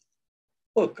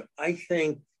 Look, I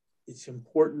think it's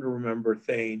important to remember,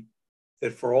 Thane,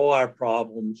 that for all our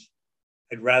problems,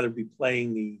 I'd rather be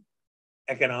playing the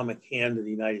economic hand of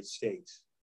the United States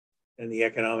than the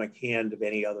economic hand of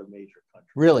any other major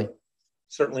country. Really?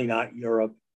 Certainly not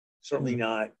Europe, certainly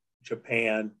not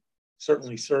Japan,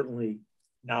 certainly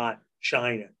not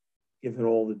China, given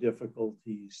all the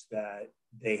difficulties that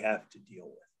they have to deal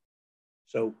with.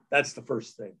 So that's the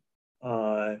first thing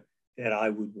that I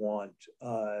would want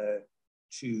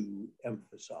to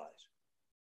emphasize.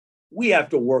 We have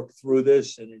to work through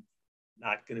this, and it's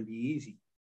not going to be easy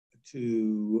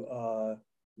to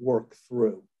work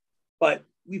through. But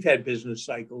we've had business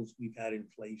cycles, we've had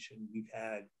inflation, we've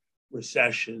had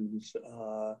recessions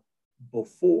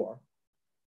before.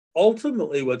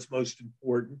 Ultimately, what's most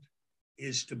important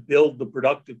is to build the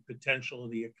productive potential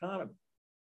of the economy.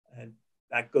 And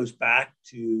that goes back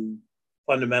to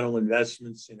fundamental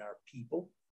investments in our people,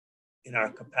 in our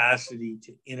capacity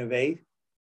to innovate,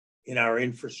 in our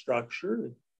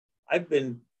infrastructure. I've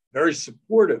been very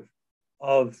supportive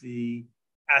of the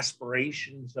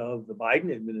aspirations of the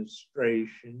Biden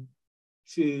administration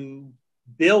to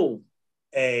build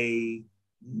a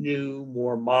new,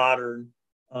 more modern,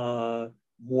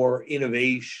 more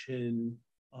innovation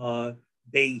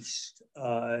based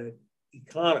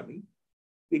economy,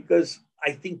 because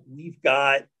I think we've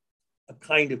got a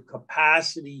kind of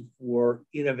capacity for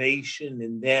innovation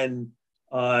and then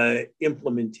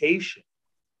implementation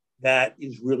that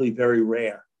is really very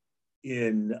rare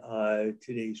in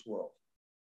today's world.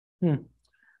 We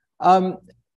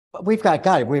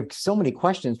have so many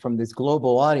questions from this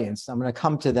global audience. I'm going to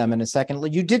come to them in a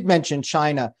second. You did mention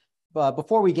China, but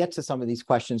before we get to some of these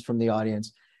questions from the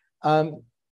audience,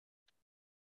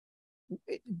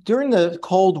 during the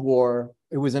Cold War,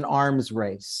 it was an arms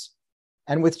race.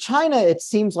 And with China, it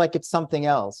seems like it's something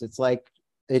else. It's like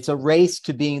it's a race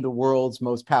to being the world's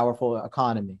most powerful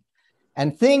economy.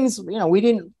 And things, we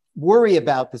didn't worry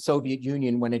about the Soviet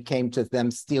Union when it came to them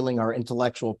stealing our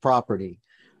intellectual property,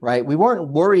 right? We weren't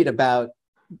worried about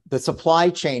the supply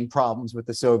chain problems with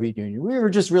the Soviet Union. We were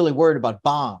just really worried about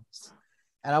bombs.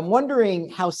 And I'm wondering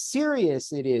how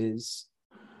serious it is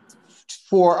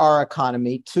for our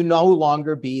economy to no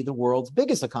longer be the world's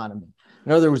biggest economy.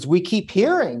 In other words, we keep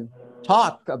hearing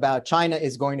talk about China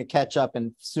is going to catch up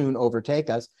and soon overtake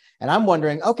us. And I'm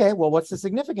wondering, okay, well, what's the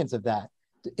significance of that?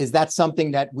 Is that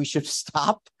something that we should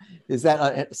stop? Is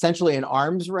that essentially an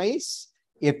arms race?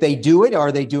 If they do it,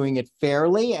 are they doing it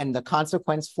fairly? And the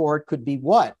consequence for it could be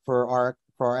what for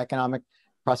our economic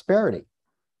prosperity?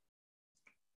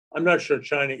 I'm not sure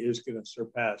China is going to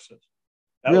surpass us.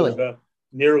 That Really? was a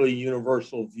nearly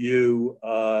universal view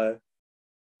a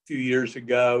few years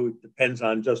ago. It depends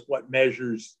on just what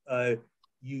measures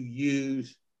you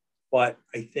use. But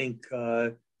I think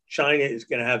China is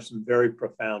going to have some very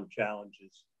profound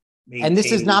challenges. And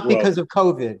this is not because of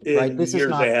COVID, right? In This the is years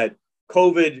not. ahead.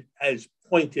 COVID has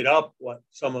pointed up what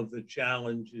some of the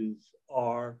challenges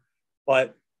are,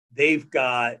 but they've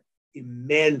got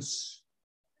immense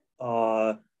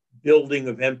building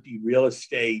of empty real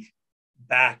estate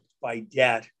backed by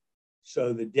debt.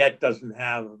 So the debt doesn't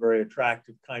have a very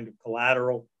attractive kind of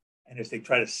collateral. And as they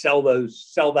try to sell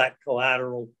that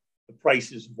collateral, the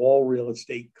prices of all real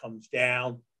estate comes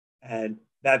down. And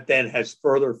that then has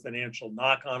further financial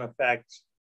knock-on effects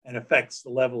and affects the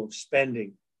level of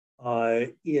spending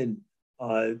in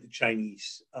the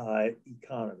Chinese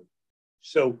economy.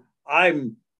 So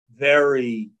I'm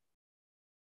very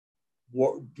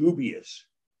dubious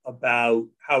about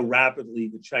how rapidly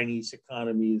the Chinese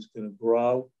economy is going to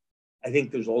grow. I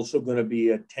think there's also going to be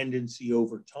a tendency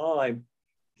over time,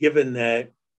 given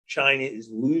that China is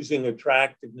losing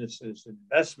attractiveness as an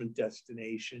investment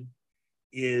destination,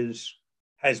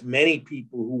 has many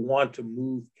people who want to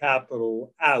move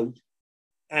capital out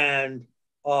and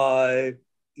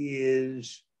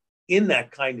is in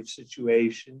that kind of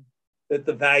situation that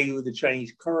the value of the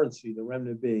Chinese currency, the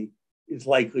renminbi, is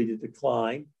likely to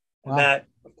decline. Wow. And that,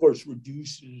 of course,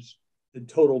 reduces the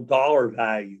total dollar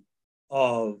value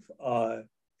of the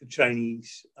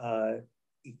Chinese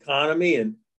economy.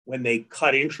 And when they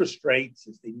cut interest rates,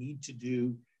 as they need to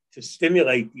do to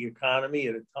stimulate the economy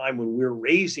at a time when we're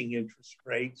raising interest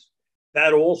rates,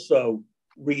 that also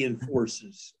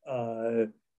reinforces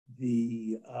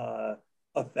the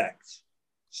effects.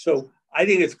 So I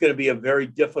think it's going to be a very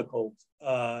difficult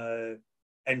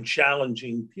and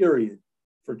challenging period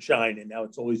for China. Now,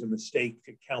 it's always a mistake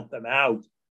to count them out,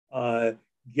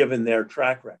 given their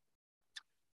track record.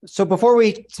 So before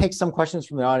we take some questions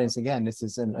from the audience, again, this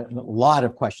is a lot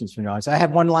of questions from the audience. I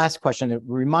have one last question. It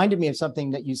reminded me of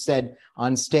something that you said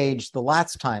on stage the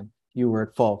last time you were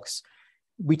at FOLCS.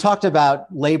 We talked about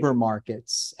labor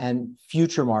markets and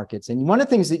future markets. And one of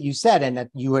the things that you said, and that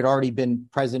you had already been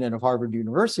president of Harvard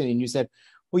University, and you said,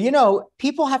 well, you know,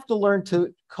 people have to learn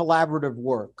to collaborative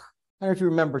work. I don't know if you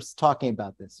remember talking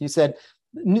about this. You said,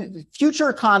 future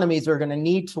economies are going to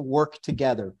need to work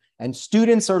together. And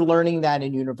students are learning that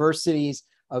in universities,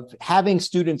 of having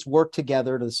students work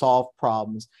together to solve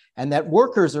problems, and that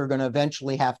workers are going to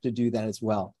eventually have to do that as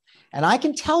well. And I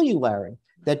can tell you, Larry,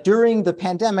 that during the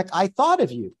pandemic, I thought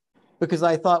of you because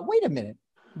I thought, wait a minute,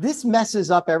 this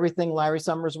messes up everything Larry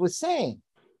Summers was saying.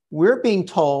 We're being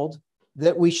told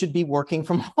that we should be working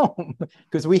from home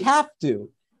because we have to.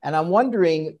 And I'm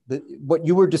wondering what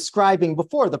you were describing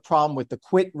before, the problem with the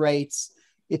quit rates.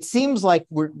 It seems like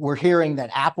we're hearing that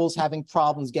Apple's having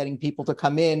problems getting people to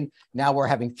come in. Now we're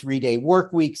having 3-day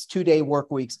work weeks, 2-day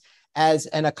work weeks. As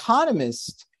an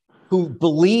economist who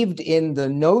believed in the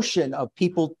notion of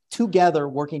people together,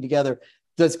 working together,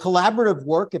 does collaborative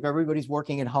work, if everybody's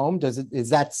working at home, is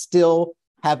that still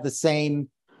have the same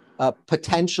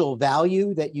potential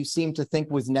value that you seem to think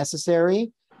was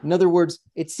necessary? In other words,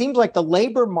 it seems like the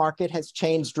labor market has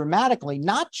changed dramatically,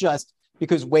 not just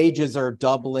because wages are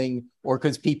doubling or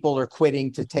because people are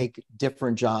quitting to take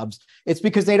different jobs. It's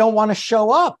because they don't want to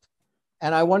show up.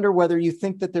 And I wonder whether you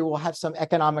think that there will have some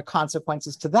economic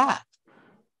consequences to that.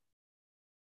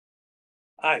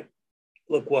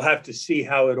 Look, we'll have to see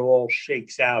how it all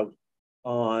shakes out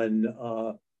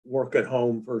on work at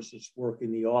home versus work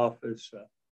in the office.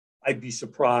 I'd be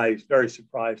surprised, very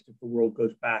surprised, if the world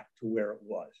goes back to where it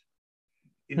was.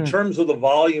 In terms of the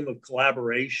volume of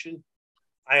collaboration,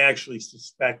 I actually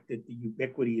suspect that the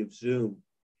ubiquity of Zoom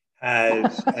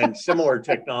and similar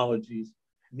technologies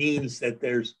means that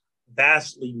there's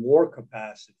vastly more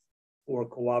capacity for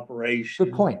cooperation.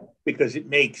 Good point. Because it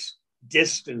makes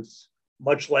distance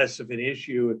much less of an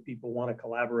issue if people want to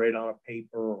collaborate on a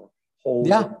paper or hold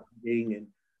a meeting. And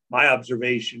my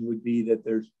observation would be that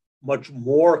there's much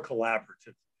more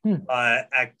collaborative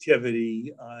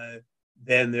activity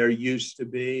than there used to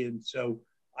be. And so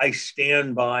I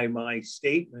stand by my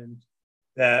statement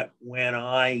that when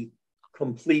I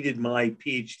completed my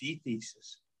PhD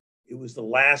thesis, it was the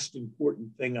last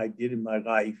important thing I did in my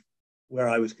life where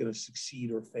I was going to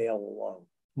succeed or fail alone.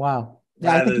 Wow.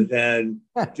 Yeah, rather than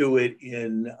do it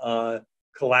in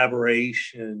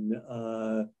collaboration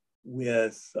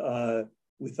with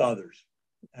others.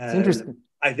 It's interesting.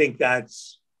 I think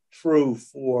that's true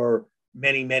for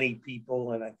many, many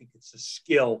people, and I think it's a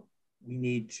skill we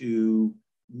need to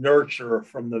nurture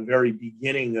from the very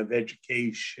beginning of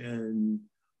education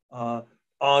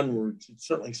onwards. It's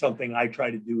certainly something I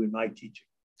try to do in my teaching.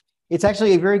 It's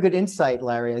actually a very good insight,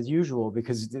 Larry, as usual,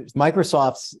 because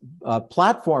Microsoft's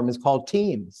platform is called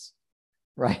Teams,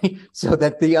 right? So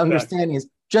that the understanding is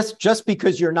just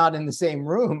because you're not in the same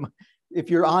room, if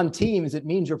you're on Teams, it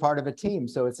means you're part of a team.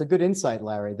 So it's a good insight,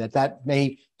 Larry, that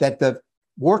the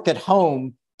work at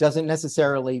home doesn't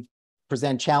necessarily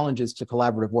present challenges to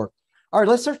collaborative work. All right,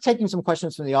 let's start taking some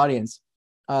questions from the audience.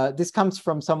 This comes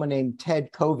from someone named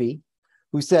Ted Covey,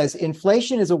 who says,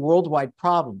 inflation is a worldwide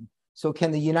problem. So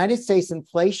can the United States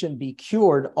inflation be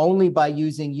cured only by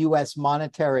using US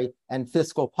monetary and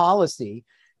fiscal policy?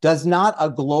 Does not a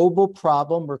global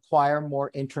problem require more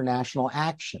international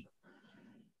action?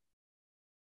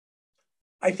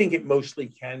 I think it mostly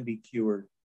can be cured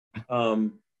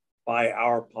by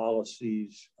our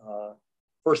policies.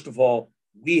 First of all,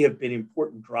 we have been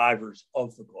important drivers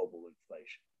of the global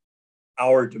inflation.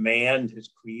 Our demand has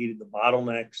created the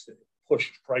bottlenecks that have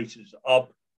pushed prices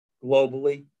up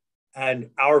globally. And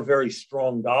our very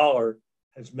strong dollar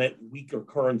has meant weaker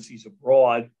currencies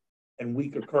abroad. And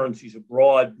weaker currencies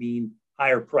abroad mean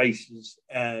higher prices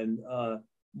and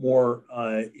more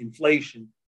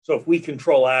inflation. So if we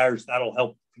control ours, that'll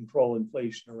help control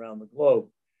inflation around the globe.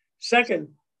 Second,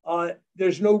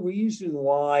 there's no reason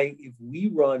why, if we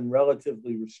run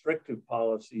relatively restrictive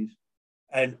policies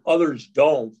and others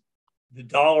don't, the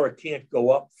dollar can't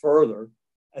go up further.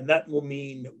 And that will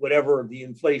mean whatever the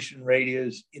inflation rate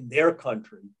is in their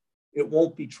country, it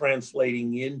won't be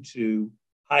translating into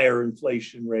higher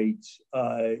inflation rates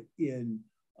in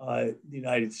the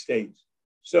United States.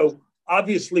 So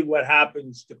obviously what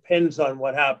happens depends on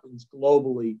what happens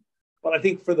globally. But I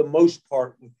think for the most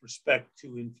part, with respect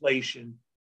to inflation,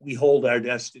 we hold our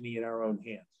destiny in our own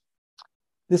hands.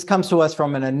 This comes to us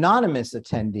from an anonymous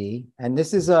attendee, and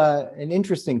this is an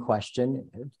interesting question.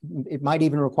 It might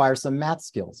even require some math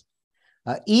skills.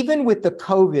 Even with the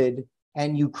COVID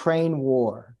and Ukraine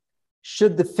war,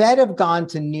 should the Fed have gone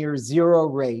to near zero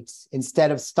rates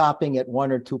instead of stopping at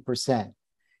 1 or 2%?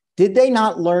 Did they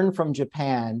not learn from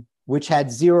Japan, which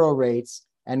had zero rates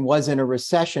and was in a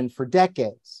recession for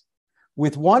decades?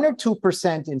 With 1 or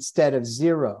 2% instead of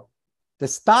zero, the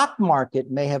stock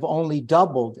market may have only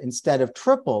doubled instead of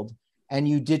tripled, and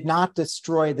you did not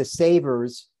destroy the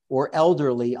savers or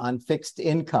elderly on fixed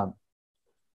income.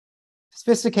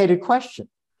 Sophisticated question.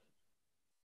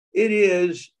 It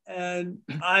is, and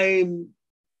I'm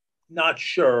not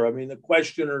sure. I mean, the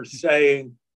questioner is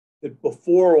saying that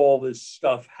before all this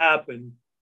stuff happened,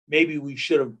 maybe we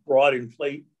should have brought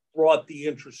the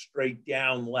interest rate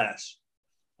down less,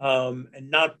 and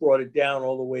not brought it down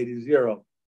all the way to zero.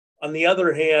 On the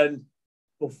other hand,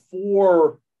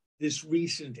 before this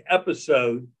recent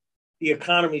episode, the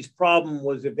economy's problem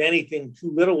was, if anything,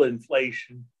 too little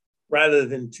inflation rather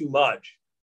than too much.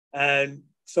 And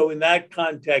so in that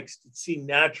context, it seemed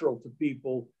natural to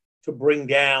people to bring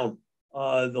down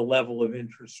the level of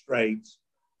interest rates.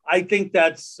 I think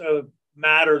that's a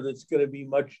matter that's going to be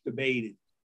much debated.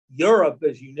 Europe,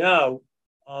 as you know,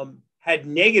 had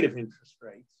negative interest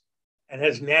rates and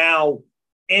has now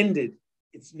ended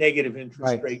its negative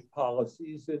interest rate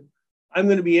policies. And I'm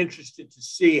going to be interested to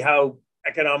see how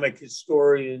economic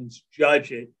historians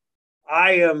judge it.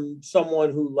 I am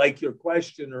someone who, like your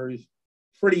questioner, is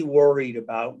pretty worried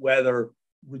about whether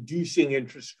reducing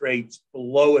interest rates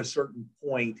below a certain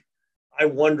point, I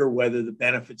wonder whether the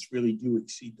benefits really do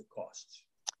exceed the costs.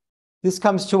 This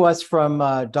comes to us from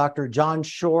Dr. John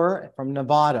Shore from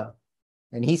Nevada.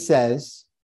 And he says,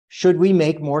 should we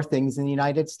make more things in the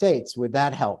United States? Would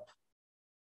that help?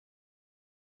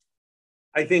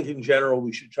 I think in general,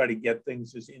 we should try to get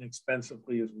things as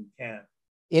inexpensively as we can.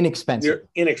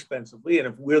 Inexpensively. And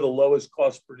if we're the lowest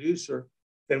cost producer,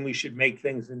 then we should make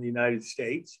things in the United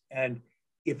States. And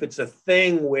if it's a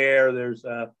thing where there's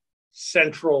a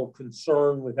central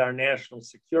concern with our national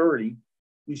security,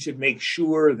 we should make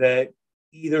sure that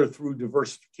either through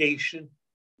diversification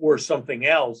or something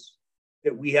else,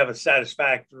 that we have a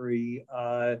satisfactory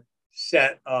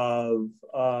set of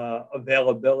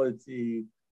availability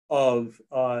of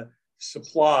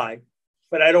supply.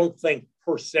 But I don't think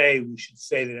per se we should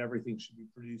say that everything should be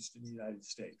produced in the United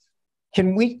States.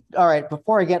 All right,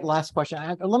 before I get last question,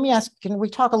 let me ask, can we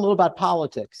talk a little about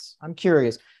politics? I'm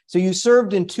curious. So you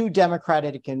served in 2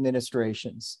 Democratic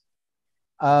administrations.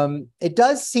 It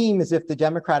does seem as if the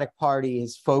Democratic Party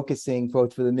is focusing,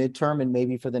 both for the midterm and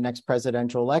maybe for the next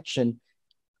presidential election,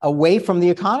 away from the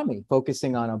economy,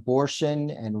 focusing on abortion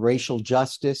and racial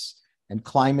justice and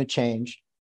climate change.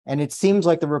 And it seems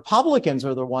like the Republicans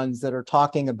are the ones that are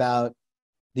talking about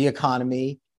the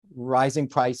economy, rising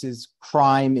prices,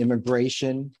 crime,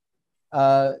 immigration.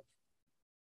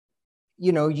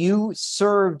 You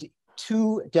served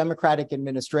 2 Democratic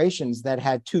administrations that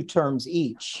had 2 terms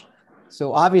each.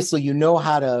 So obviously you know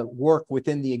how to work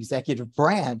within the executive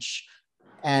branch.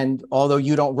 And although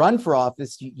you don't run for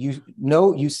office,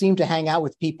 you seem to hang out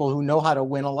with people who know how to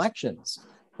win elections.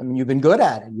 I mean, you've been good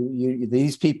at it.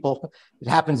 These people, it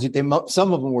happens,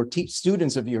 some of them were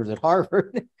students of yours at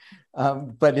Harvard.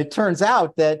 But it turns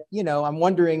out that, I'm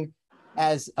wondering,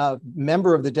 as a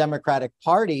member of the Democratic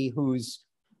Party, who's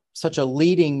such a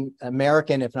leading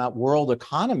American, if not world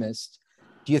economist,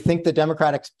 do you think the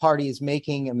Democratic Party is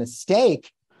making a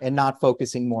mistake in not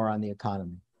focusing more on the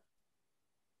economy?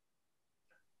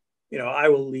 I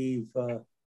will leave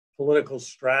political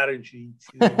strategy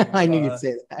to I knew you'd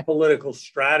say that. Political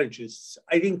strategists.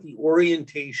 I think the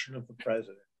orientation of the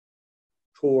president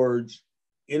towards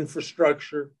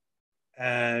infrastructure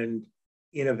and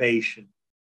innovation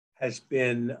has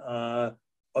been a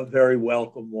very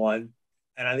welcome one.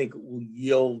 And I think it will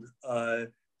yield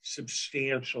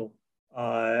substantial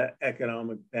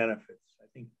economic benefits. I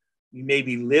think we may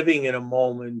be living in a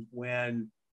moment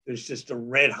when there's just a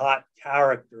red hot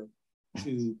character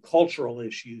to cultural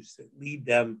issues that lead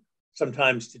them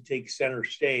sometimes to take center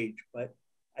stage. But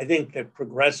I think that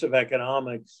progressive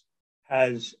economics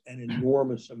has an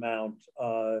enormous amount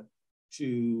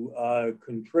to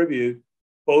contribute,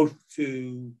 both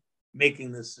to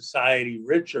making the society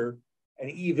richer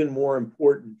and, even more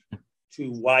important,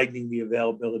 to widening the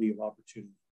availability of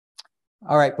opportunity.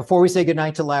 All right, before we say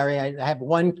goodnight to Larry, I have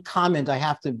one comment I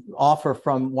have to offer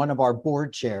from one of our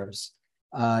board chairs.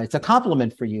 It's a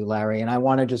compliment for you, Larry, and I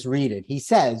want to just read it. He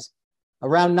says,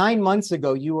 around 9 months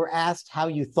ago, you were asked how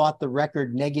you thought the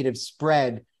record negative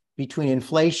spread between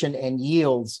inflation and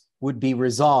yields would be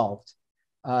resolved.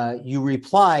 You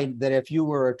replied that if you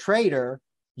were a trader,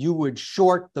 you would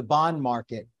short the bond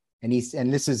market. And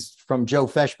this is from Joe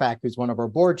Feshbach, who's one of our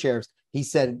board chairs. He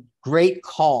said, great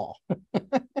call.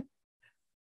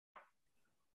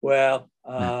 Well,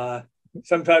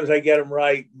 sometimes I get them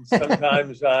right, and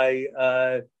sometimes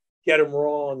I get them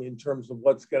wrong in terms of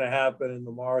what's going to happen in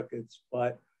the markets.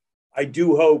 But I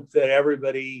do hope that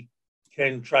everybody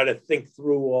can try to think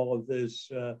through all of this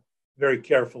very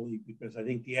carefully, because I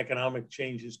think the economic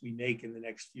changes we make in the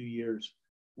next few years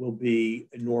will be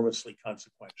enormously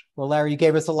consequential. Well, Larry, you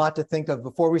gave us a lot to think of.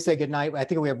 Before we say goodnight, I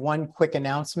think we have one quick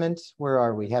announcement. Where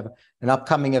are we? Have an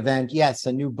upcoming event. Yes,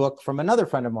 a new book from another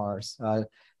friend of ours,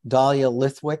 Dahlia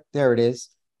Lithwick. There it is.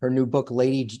 Her new book,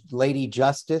 Lady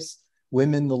Justice,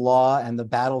 Women, the Law, and the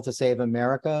Battle to Save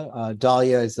America.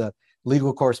 Dahlia is a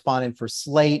legal correspondent for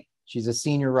Slate. She's a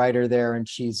senior writer there, and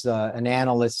she's an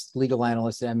analyst, legal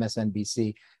analyst at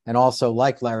MSNBC. And also,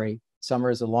 like Larry, Summer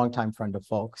is a longtime friend of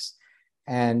FOLCS.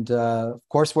 And of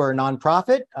course, we're a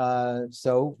nonprofit.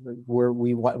 So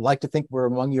we like to think we're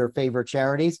among your favorite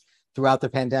charities. Throughout the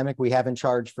pandemic, we haven't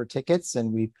charged for tickets,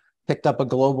 and we've picked up a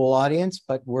global audience,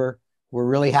 but we're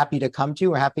really happy to come to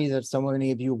you. We're happy that so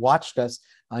many of you watched us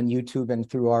on YouTube and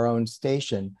through our own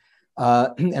station.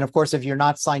 And of course, if you're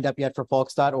not signed up yet for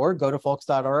folks.org, go to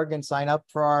folks.org and sign up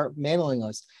for our mailing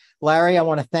list. Larry, I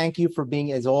want to thank you for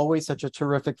being, as always, such a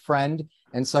terrific friend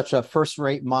and such a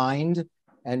first-rate mind,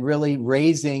 and really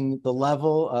raising the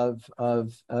level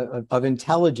of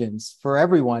intelligence for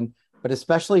everyone, but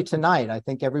especially tonight. I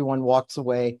think everyone walks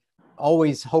away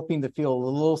always hoping to feel a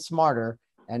little smarter.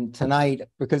 And tonight,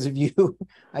 because of you,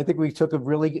 I think we took a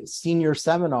really senior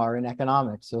seminar in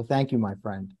economics. So thank you, my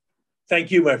friend.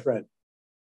 Thank you, my friend.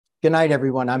 Good night,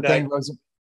 everyone. I'm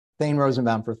Thane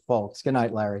Rosenbaum for FOLCS. Good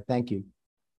night, Larry. Thank you.